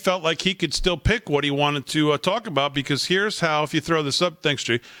guess he felt like he could still pick what he wanted to talk about, because here's how, if you throw this up, thanks,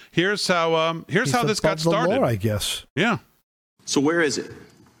 G, here's how this got started. Law, I guess. Yeah. So where is it?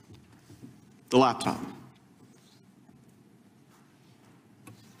 The laptop.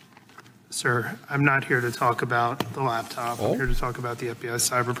 Sir, I'm not here to talk about the laptop. I'm here to talk about the FBI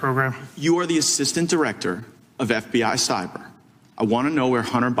cyber program. You are the assistant director of FBI cyber. I want to know where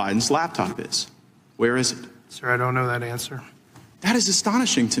Hunter Biden's laptop is. Where is it? Sir, I don't know that answer. That is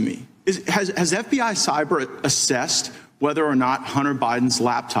astonishing to me. Has FBI cyber assessed whether or not Hunter Biden's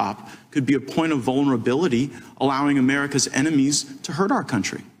laptop could be a point of vulnerability, allowing America's enemies to hurt our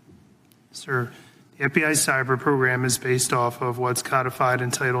country? Sir, the FBI cyber program is based off of what's codified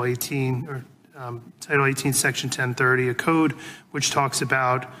in Title 18, or Title 18, Section 1030, a code which talks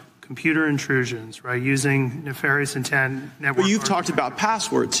about computer intrusions, right, using nefarious intent network. But you've talked about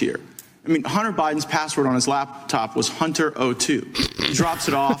passwords here. I mean, Hunter Biden's password on his laptop was Hunter02. He drops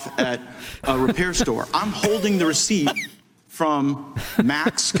it off at a repair store. I'm holding the receipt from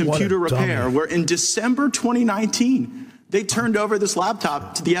Max Computer Repair, where in December 2019, they turned over this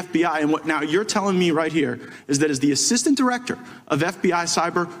laptop to the FBI. And what now you're telling me right here is that as the assistant director of FBI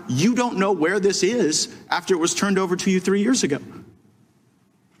cyber, you don't know where this is after it was turned over to you 3 years ago.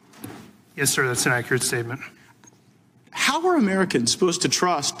 Yes, sir, that's an accurate statement. How are Americans supposed to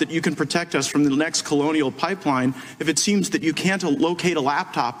trust that you can protect us from the next colonial pipeline if it seems that you can't locate a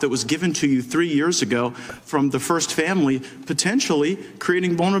laptop that was given to you 3 years ago from the first family, potentially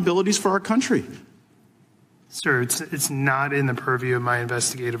creating vulnerabilities for our country? Sir, it's not in the purview of my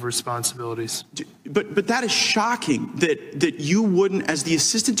investigative responsibilities. But that is shocking that you wouldn't, as the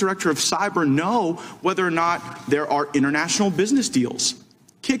assistant director of cyber, know whether or not there are international business deals,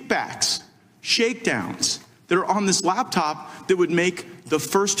 kickbacks, shakedowns that are on this laptop that would make the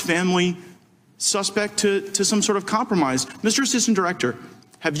first family suspect to some sort of compromise. Mr. Assistant Director,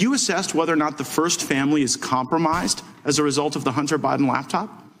 have you assessed whether or not the first family is compromised as a result of the Hunter Biden laptop?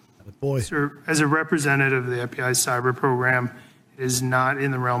 Sir, as a representative of the FBI cyber program, it is not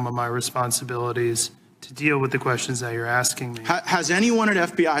in the realm of my responsibilities to deal with the questions that you're asking me. Has anyone at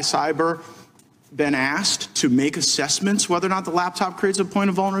FBI cyber been asked to make assessments whether or not the laptop creates a point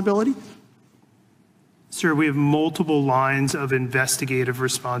of vulnerability? Sir, we have multiple lines of investigative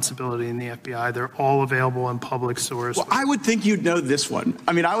responsibility in the FBI. They're all available in public source. Well, I would think you'd know this one.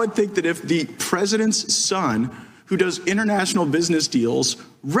 I mean, I would think that if the president's son, who does international business deals,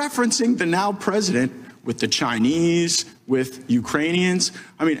 referencing the now president with the Chinese, with Ukrainians,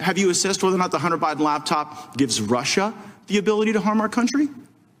 I mean, have you assessed whether or not the Hunter Biden laptop gives Russia the ability to harm our country?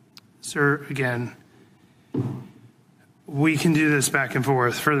 Sir, again, we can do this back and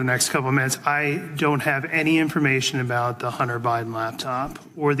forth for the next couple of minutes. I don't have any information about the Hunter Biden laptop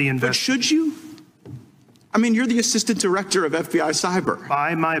or the But should you? I mean, you're the assistant director of FBI cyber.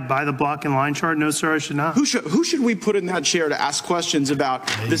 By the block and line chart, no, sir, I should not. Who should we put in that chair to ask questions about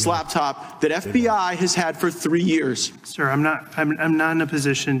this laptop that FBI has had for 3 years? Sir, I'm not in a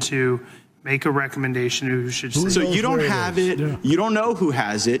position to make a recommendation who should. So you don't have it. Yeah. You don't know who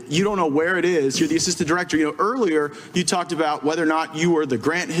has it. You don't know where it is. You're the assistant director. You know, earlier you talked about whether or not you were the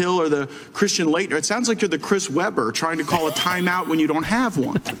Grant Hill or the Christian Laettner. It sounds like you're the Chris Webber trying to call a timeout when you don't have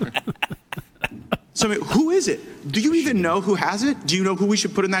one. So I mean, who is it? Do you even know who has it? Do you know who we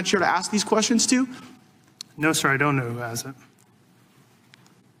should put in that chair to ask these questions to? No, sir, I don't know who has it.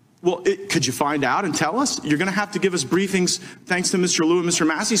 Well, could you find out and tell us? You're going to have to give us briefings, thanks to Mr. Lieu and Mr.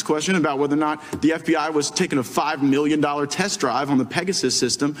 Massey's question about whether or not the FBI was taking a $5 million test drive on the Pegasus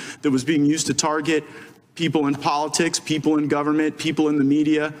system that was being used to target people in politics, people in government, people in the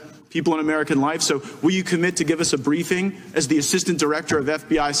media, people in American life. So will you commit to give us a briefing as the assistant director of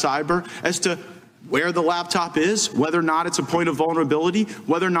FBI cyber as to where the laptop is, whether or not it's a point of vulnerability,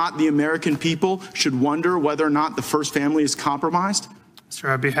 whether or not the American people should wonder whether or not the first family is compromised?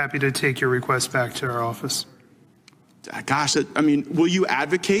 Sir, I'd be happy to take your request back to our office. Gosh, I mean, will you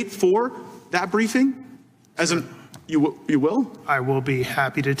advocate for that briefing? You will? I will be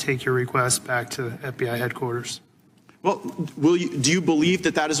happy to take your request back to FBI headquarters. Well, do you believe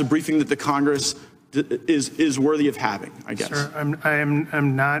that is a briefing that the Congress is worthy of having, I guess? Sir,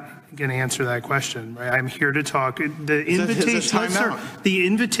 I'm not going to answer that question. Right? I'm here to talk. The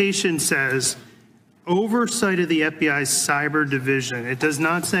invitation says oversight of the FBI's cyber division. It does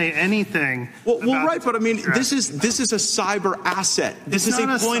not say anything. Well, right, but I mean, this is a cyber asset. This is a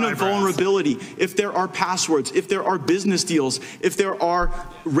point of vulnerability. If there are passwords, if there are business deals, if there are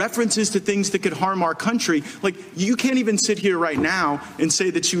references to things that could harm our country, like you can't even sit here right now and say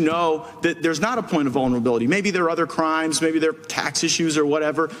that you know that there's not a point of vulnerability. Maybe there are other crimes, maybe there are tax issues or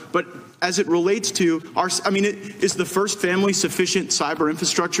whatever, but as it relates to is the First Family sufficient cyber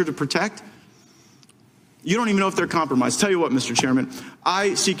infrastructure to protect? You don't even know if they're compromised. Tell you what, Mr. Chairman,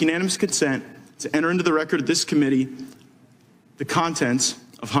 I seek unanimous consent to enter into the record of this committee the contents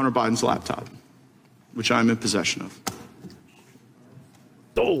of Hunter Biden's laptop, which I'm in possession of.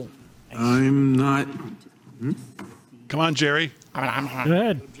 Oh, I'm not. Come on, Jerry. Go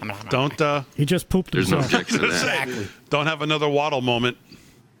ahead. Don't. He just pooped There's himself. no objection to that. Exactly. Don't have another Waddle moment.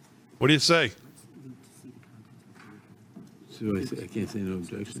 What do you say? So I can't say no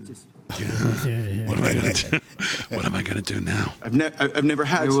objection. What am I going to do? What am I going to do now? I've never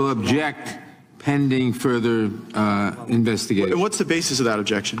had. I will object pending further investigation. And what's the basis of that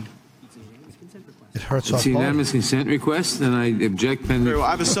objection? It hurts It's a unanimous consent request, and I object pending. Very well,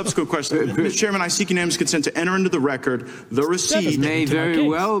 I have a subsequent question. Mr. Chairman, I seek unanimous consent to enter into the record the receipt may very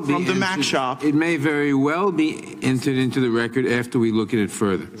well be from the Mac shop. It may very well be entered into the record after we look at it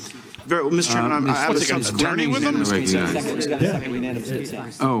further. Very well, Mr. Chairman, I have a subsequent attorney with him?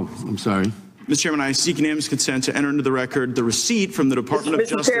 Oh, I'm sorry. Mr. Chairman, I seek unanimous consent to enter into the record the receipt from the Department of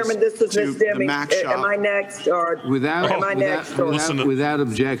Justice Chairman, this is to Ms. the Deming. Mac shop. Am I next, or Without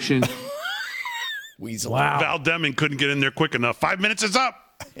objection. Wow. Val Deming couldn't get in there quick enough. 5 minutes is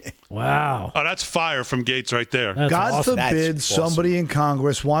up. Wow. Oh, that's fire from Gates right there. God awesome. forbid somebody in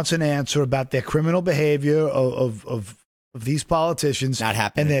Congress wants an answer about their criminal behavior of these politicians. Not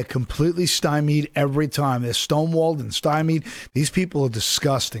happening. And they're completely stymied every time. They're stonewalled and stymied. These people are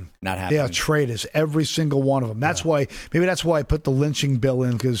disgusting. Not happening. They are traitors, every single one of them. That's why I put the lynching bill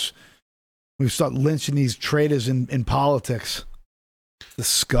in, because we start lynching these traitors in politics.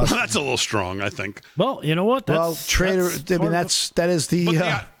 Disgusting. That's a little strong, I think. Well, you know what? Traitor. That is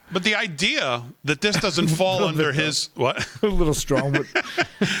the. But the idea that this doesn't fall under his what? A little strong, but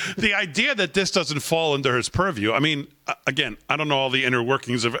the idea that this doesn't fall under his purview. I mean, again, I don't know all the inner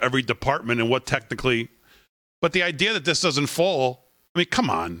workings of every department and what technically, but the idea that this doesn't fall. I mean, come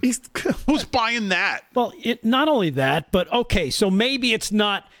on. Who's buying that? Well, not only that, but okay, so maybe it's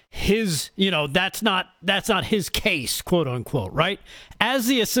not his, that's not his case, quote unquote, right? As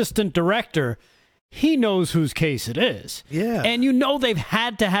the assistant director, he knows whose case it is. Yeah. And they've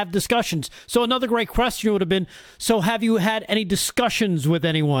had to have discussions. So another great question would have been, so have you had any discussions with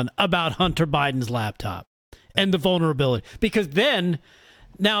anyone about Hunter Biden's laptop and the vulnerability? Because then,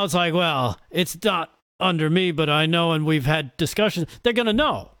 now it's like, well, it's not under me, but I know, and we've had discussions. They're going to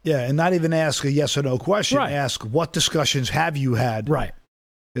know. Yeah, and not even ask a yes or no question. Right. Ask, what discussions have you had? Right.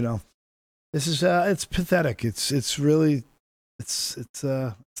 This is it's pathetic. It's really it's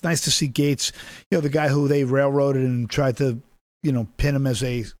nice to see Gates, the guy who they railroaded and tried to pin him as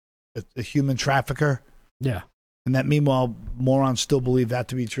a human trafficker. Yeah. And that, meanwhile, morons still believe that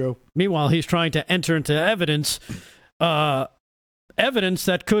to be true. Meanwhile, he's trying to enter into evidence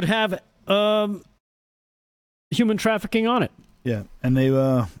that could have human trafficking on it. Yeah, and they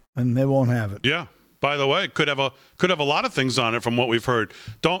won't have it. Yeah. By the way, could have a lot of things on it from what we've heard.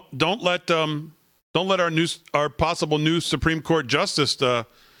 Don't let our possible new Supreme Court justice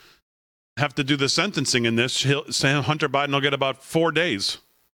have to do the sentencing in this. Hunter Biden will get about 4 days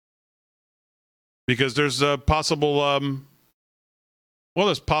because there's possible.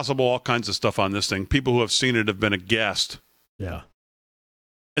 There's possible all kinds of stuff on this thing. People who have seen it have been aghast. Yeah.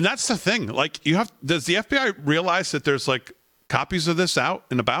 And that's the thing. Like, does the FBI realize that there's like copies of this out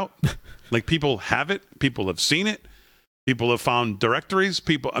and about? Like, people have it. People have seen it. People have found directories.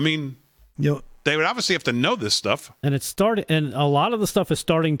 They would obviously have to know this stuff. And and a lot of the stuff is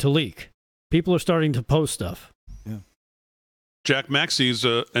starting to leak. People are starting to post stuff. Yeah. Jack Maxey's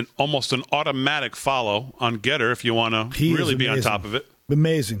almost an automatic follow on Getter if you want to really be on top of it.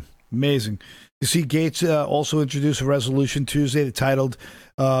 Amazing. You see, Gates also introduced a resolution Tuesday titled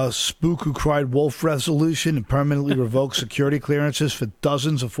Spook Who Cried Wolf Resolution, and permanently revoke security clearances for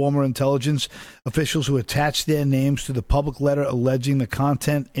dozens of former intelligence officials who attached their names to the public letter alleging the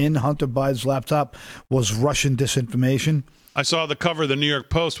content in Hunter Biden's laptop was Russian disinformation. I saw the cover of the New York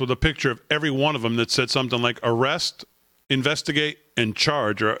Post with a picture of every one of them that said something like arrest, investigate, and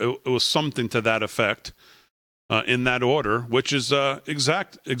charge, or it was something to that effect in that order, which is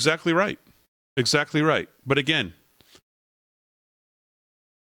exactly right. Exactly right. But again,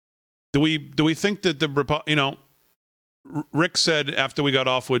 do we think that Rick said after we got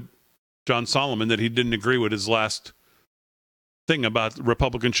off with John Solomon, that he didn't agree with his last thing about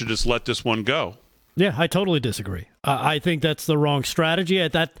Republicans should just let this one go. Yeah, I totally disagree. I think that's the wrong strategy.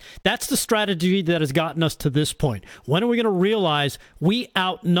 That's the strategy that has gotten us to this point. When are we going to realize we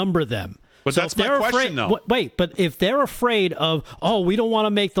outnumber them? But so that's my question, though. Wait, but if they're afraid of, we don't want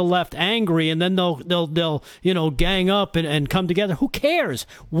to make the left angry, and then they'll gang up and come together. Who cares?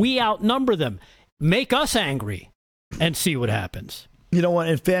 We outnumber them. Make us angry, and see what happens. You know what?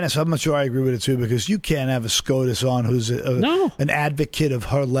 In fairness, I'm not sure I agree with it too, because you can't have a SCOTUS on who's an advocate of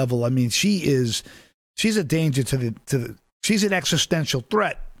her level. I mean, she's a danger to the. She's an existential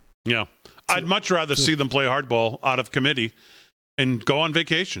threat. Yeah, I'd much rather see them play hardball out of committee and go on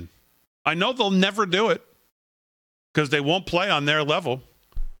vacation. I know they'll never do it because they won't play on their level,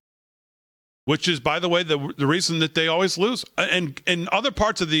 which is, by the way, the reason that they always lose. And in other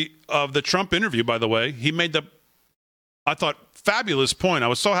parts of the Trump interview, by the way, he made I thought, fabulous point. I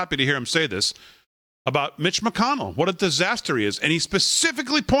was so happy to hear him say this about Mitch McConnell, what a disaster he is. And he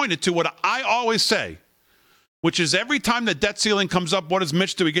specifically pointed to what I always say, which is every time the debt ceiling comes up, what does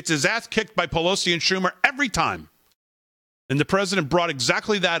Mitch do? He gets his ass kicked by Pelosi and Schumer every time. And the president brought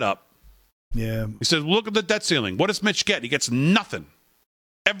exactly that up. Yeah. He said, look at the debt ceiling. What does Mitch get? He gets nothing.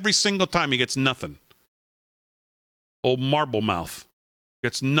 Every single time he gets nothing. Old marble mouth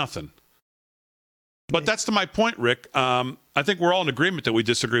gets nothing. But that's to my point, Rick. I think we're all in agreement that we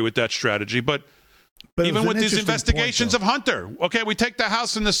disagree with that strategy. But even with these investigations of Hunter, okay, we take the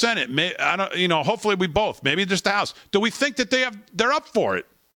House and the Senate. Hopefully we both. Maybe just the House. Do we think that they're up for it,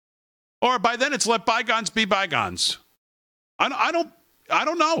 or by then it's let bygones be bygones? I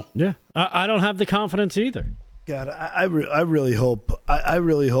don't know. Yeah, I don't have the confidence either. God, I really hope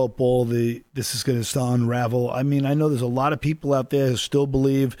this is going to unravel. I mean, I know there's a lot of people out there who still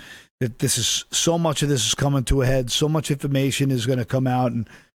believe that so much of this is coming to a head. So much information is going to come out, and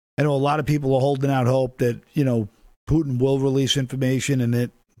I know a lot of people are holding out hope that Putin will release information and that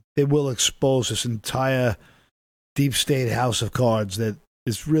they will expose this entire deep state house of cards that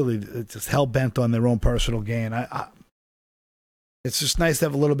is really just hell bent on their own personal gain. It's just nice to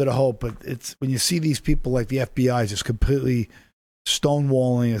have a little bit of hope, but it's when you see these people like the FBI just completely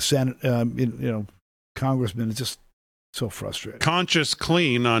stonewalling a Senate, congressman, it's just so frustrating. Conscious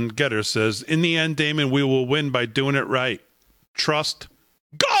Clean on Getter says, in the end, Damon, we will win by doing it right. Trust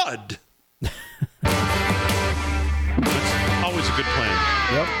God. That's always a good plan.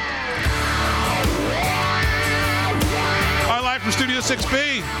 Yep. All right, live from Studio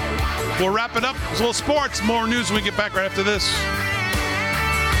 6B. We'll wrap it up. It's a little sports. More news when we get back right after this.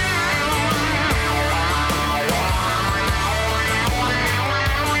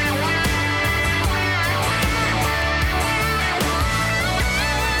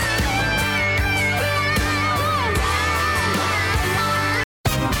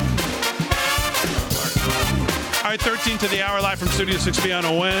 All right, 13 to the hour, live from Studio 6B on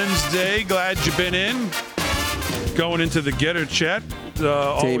a Wednesday. Glad you've been in. Going into the Getter chat.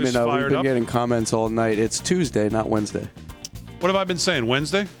 Always Damon, fired we've been up. getting comments all night. It's Tuesday, not Wednesday. What have I been saying?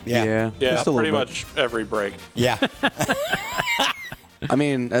 Wednesday? Yeah, just a pretty little bit. much every break. Yeah. I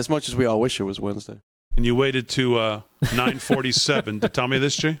mean, as much as we all wish it was Wednesday. And you waited to 9:47 to tell me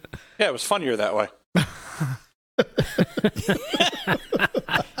this, Jay? Yeah, it was funnier that way.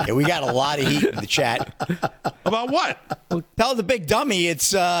 Yeah, we got a lot of heat in the chat. About what? Tell the big dummy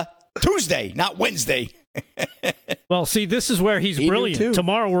it's Tuesday, not Wednesday. Well, see, this is where he's brilliant.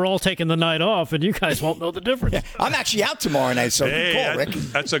 Tomorrow we're all taking the night off, and you guys won't know the difference. Yeah, I'm actually out tomorrow night, so Hey, good call, Rick.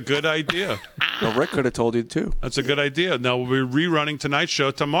 That's a good idea. Well, Rick could have told you, too. That's a good idea. Now, we'll be rerunning tonight's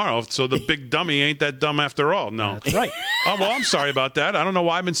show tomorrow, so the big dummy ain't that dumb after all. No. That's right. Oh, well, I'm sorry about that. I don't know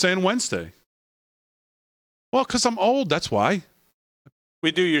why I've been saying Wednesday. Well, because I'm old, that's why.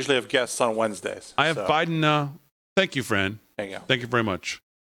 We do usually have guests on Wednesdays. I have Biden. Thank you, Fran. There you go. Thank you very much.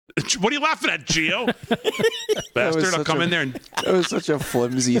 What are you laughing at, Gio? Bastard, I'll come in there and... That was such a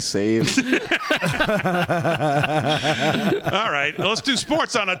flimsy save. All right, let's do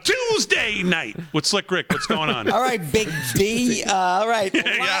sports on a Tuesday night with Slick Rick. What's going on? All right, Big D. All right.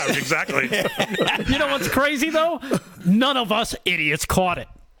 Yeah, exactly. You know what's crazy, though? None of us idiots caught it.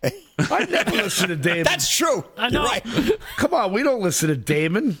 I never listen to Damon. That's true. I know. You're right. Come on, we don't listen to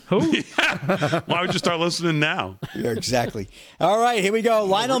Damon. Who? Why would you start listening now? Yeah, exactly. All right, here we go.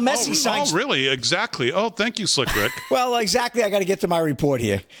 Lionel Messi signs. Oh, really? Exactly. Oh, thank you, Slick Rick. Well, exactly. I got to get to my report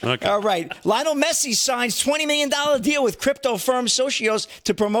here. Okay. All right. Lionel Messi signs $20 million deal with crypto firm Socios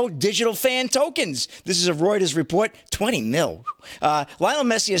to promote digital fan tokens. This is a Reuters report. 20 mil. Lionel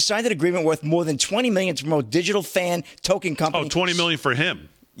Messi has signed an agreement worth more than $20 million to promote digital fan token company. Oh, $20 million for him.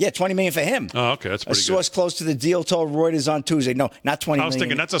 Yeah, $20 million for him. Oh, okay, that's pretty good. A source close to the deal told Reuters on Tuesday. No, not $20 million. I was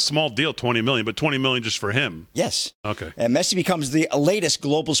thinking that's a small deal, $20 million, but $20 million just for him. Yes. Okay. And Messi becomes the latest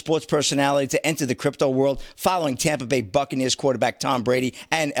global sports personality to enter the crypto world, following Tampa Bay Buccaneers quarterback Tom Brady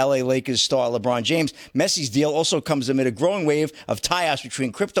and LA Lakers star LeBron James. Messi's deal also comes amid a growing wave of tie-ups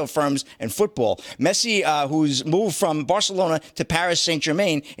between crypto firms and football. Messi, whose move from Barcelona to Paris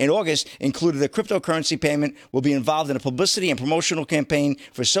Saint-Germain in August included a cryptocurrency payment, will be involved in a publicity and promotional campaign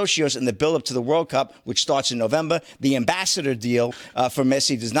for Socios in the build-up to the World Cup, which starts in November. The ambassador deal for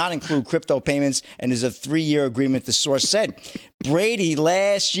Messi does not include crypto payments and is a 3-year agreement, the source said. Brady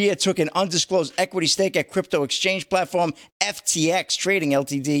last year took an undisclosed equity stake at crypto exchange platform FTX Trading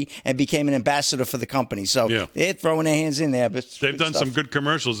Ltd. and became an ambassador for the company. So they're throwing their hands in there. But they've done some good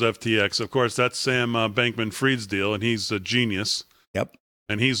commercials, FTX. Of course, that's Sam Bankman-Fried's deal, and he's a genius. Yep.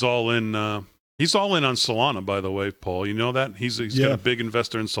 And he's all in on Solana, by the way, Paul. You know that? He's got a big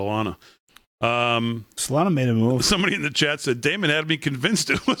investor in Solana. Solana made a move. Somebody in the chat said, Damon had me convinced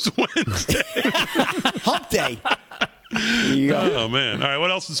it was Wednesday. Hump day. Oh, man. All right,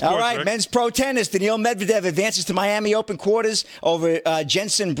 what else in sports? All right, men's pro tennis. Daniil Medvedev advances to Miami Open quarters over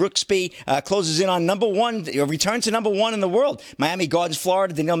Jensen Brooksby, closes in on return to number one in the world. Miami Gardens,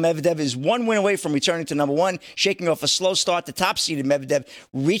 Florida. Daniil Medvedev is 1 win away from returning to number one, shaking off a slow start. The top-seeded Medvedev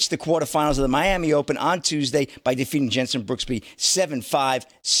reached the quarterfinals of the Miami Open on Tuesday by defeating Jensen Brooksby 7-5,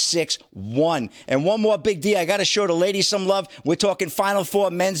 6-1. And one more big deal. I got to show the ladies some love. We're talking Final Four,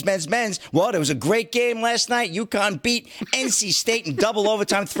 men's. Well, there was a great game last night. UConn beat NC State in double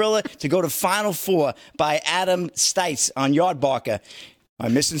overtime thriller to go to Final Four by Adam Stites on Yardbarker. Am I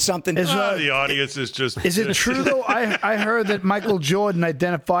missing something? The audience is just... Is it true, though? I heard that Michael Jordan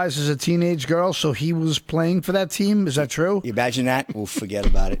identifies as a teenage girl, so he was playing for that team. Is that true? You imagine that? We'll forget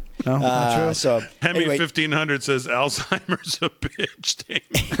about it. No, not true. So, Hemi 1500 says Alzheimer's a bitch.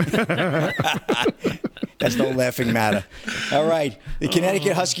 That's no laughing matter. All right. The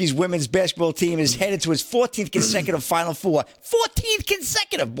Connecticut Huskies women's basketball team is headed to its 14th consecutive Final Four. 14th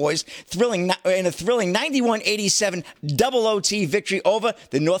consecutive, boys. In a thrilling 91-87 double OT victory over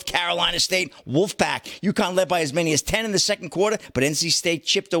the North Carolina State Wolfpack. UConn led by as many as 10 in the second quarter, but NC State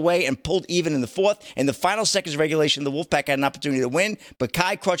chipped away and pulled even in the fourth. In the final seconds of regulation, the Wolfpack had an opportunity to win, but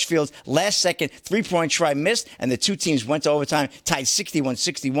Kai Crutchfield's last-second three-point try missed, and the two teams went to overtime, tied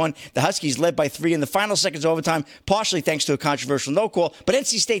 61-61. The Huskies led by 3 in the final seconds of overtime, partially thanks to a controversial no call, but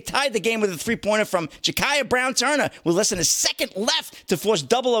NC State tied the game with a three-pointer from Ja'Kiah Brown-Turner with less than a second left to force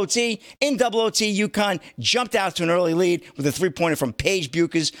double OT. In double OT, UConn jumped out to an early lead with a three-pointer from Paige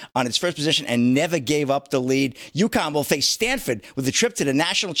Buchers on its first possession and never gave up the lead. UConn will face Stanford with a trip to the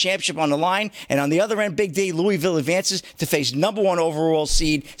national championship on the line, and on the other end, Big D, Louisville advances to face number 1 overall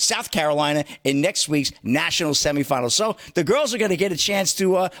seed South Carolina in next week's national semifinals. So the girls are going to get a chance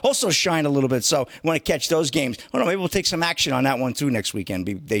to also shine a little bit, so want to catch those games. Well, no, maybe we'll take some action on that one too next weekend.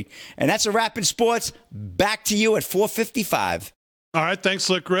 And that's a wrap in sports. Back to you at 4:55. All right, thanks,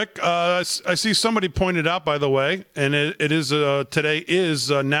 Slick Rick. I see somebody pointed out, by the way, and it is today is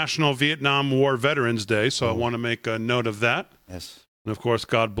National Vietnam War Veterans Day, so I want to make a note of that. Yes. And, of course,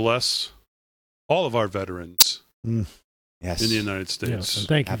 God bless all of our veterans yes. in the United States. Yes,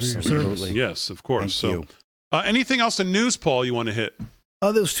 thank you for your service. Yes, of course. Thank you. Anything else in news, Paul, you want to hit?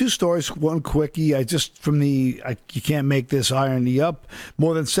 There's 2 stories. One quickie. You can't make this irony up.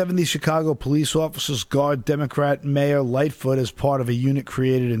 More than 70 Chicago police officers guard Democrat Mayor Lightfoot as part of a unit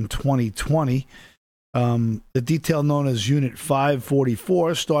created in 2020. The detail known as Unit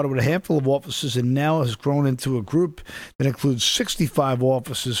 544 started with a handful of officers and now has grown into a group that includes 65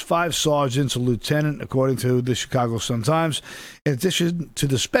 officers, 5 sergeants, a lieutenant, according to the Chicago Sun-Times. In addition to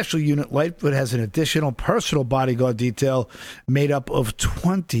the special unit, Lightfoot has an additional personal bodyguard detail made up of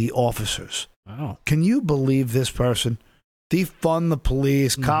 20 officers. Wow. Can you believe this person? Defund the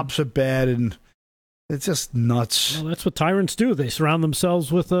police, cops are bad, and it's just nuts. Well, that's what tyrants do. They surround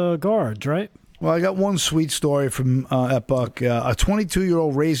themselves with guards, right? Well, I got one sweet story from Epoch. A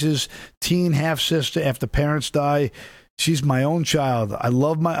 22-year-old raises teen half-sister after parents die. She's my own child. I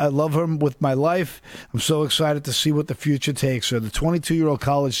love her with my life. I'm so excited to see what the future takes her. The 22-year-old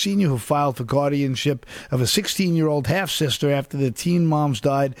college senior who filed for guardianship of a 16-year-old half-sister after the teen moms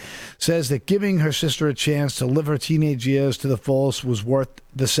died says that giving her sister a chance to live her teenage years to the fullest was worth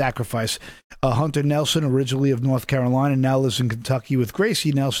the sacrifice. Hunter Nelson, originally of North Carolina, now lives in Kentucky with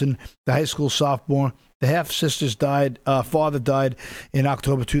Gracie Nelson, the high school sophomore. The half-sister's father died in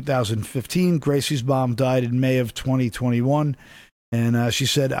October 2015. Gracie's mom died in May of 2021. And she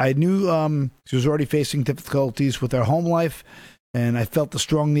said, I knew she was already facing difficulties with her home life. And I felt the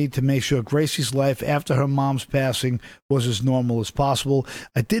strong need to make sure Gracie's life after her mom's passing was as normal as possible.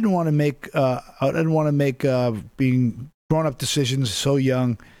 I didn't want to make being grown-up decisions so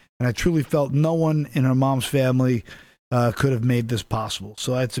young, and I truly felt no one in her mom's family could have made this possible.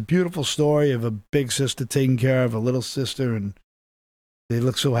 So it's a beautiful story of a big sister taking care of a little sister, and they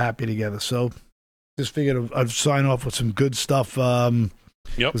look so happy together. So just figured I'd sign off with some good stuff.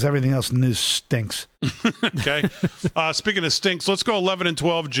 Because everything else in the news stinks. Okay. Speaking of stinks, let's go 11 and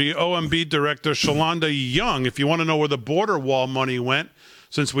 12, G. OMB Director Shalonda Young, if you want to know where the border wall money went,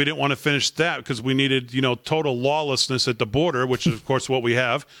 since we didn't want to finish that because we needed, total lawlessness at the border, which is, of course, what we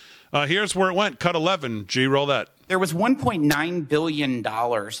have. Here's where it went. Cut 11. G, roll that. There was $1.9 billion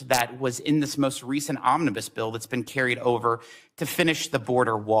that was in this most recent omnibus bill that's been carried over to finish the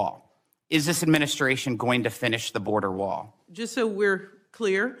border wall. Is this administration going to finish the border wall? Just so we're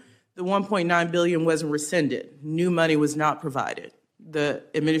clear, the $1.9 billion wasn't rescinded. New money was not provided. The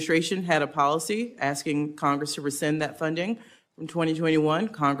administration had a policy asking Congress to rescind that funding from 2021.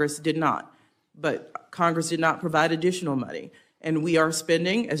 Congress did not. But Congress did not provide additional money. And we are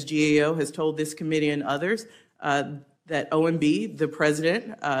spending, as GAO has told this committee and others, that OMB, the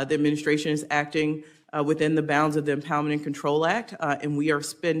president, the administration is acting within the bounds of the Empowerment and Control Act, and we are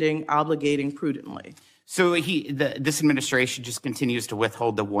spending, obligating prudently. So this administration just continues to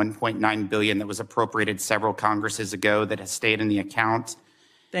withhold the $1.9 billion that was appropriated several Congresses ago that has stayed in the account.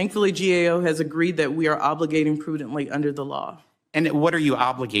 Thankfully, GAO has agreed that we are obligating prudently under the law. And what are you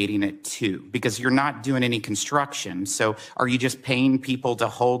obligating it to? Because you're not doing any construction. So are you just paying people to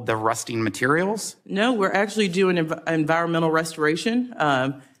hold the rusting materials? No, we're actually doing environmental restoration,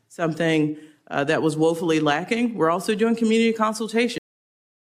 something that was woefully lacking. We're also doing community consultation.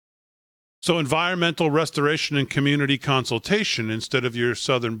 So environmental restoration and community consultation instead of your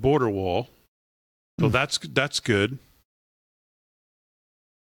southern border wall. So that's good.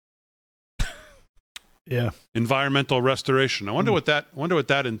 Yeah. Environmental restoration. I wonder what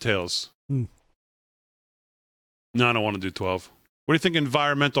that entails. No, I don't want to do 12. What do you think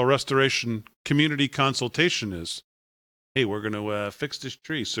environmental restoration community consultation is? Hey, we're going to fix this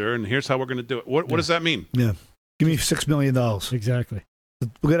tree, sir, and here's how we're going to do it. What does that mean? Yeah. Give me $6 million. Exactly.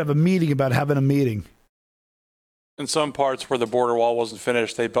 We're going to have a meeting about having a meeting. In some parts where the border wall wasn't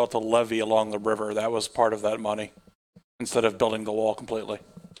finished, they built a levee along the river. That was part of that money instead of building the wall completely.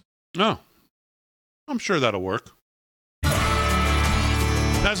 No. I'm sure that'll work.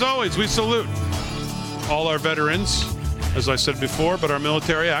 As always, we salute all our veterans, as I said before, but our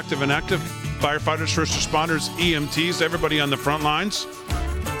military, active and inactive, firefighters, first responders, EMTs, everybody on the front lines.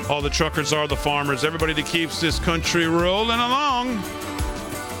 All the truckers are the farmers, everybody that keeps this country rolling along.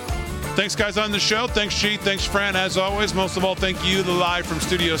 Thanks, guys, on the show. Thanks, G. Thanks, Fran. As always, most of all, thank you, the live from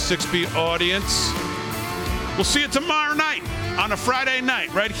Studio 6B audience. We'll see you tomorrow night on a Friday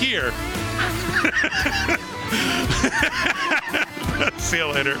night right here. See you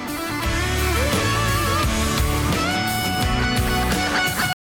later.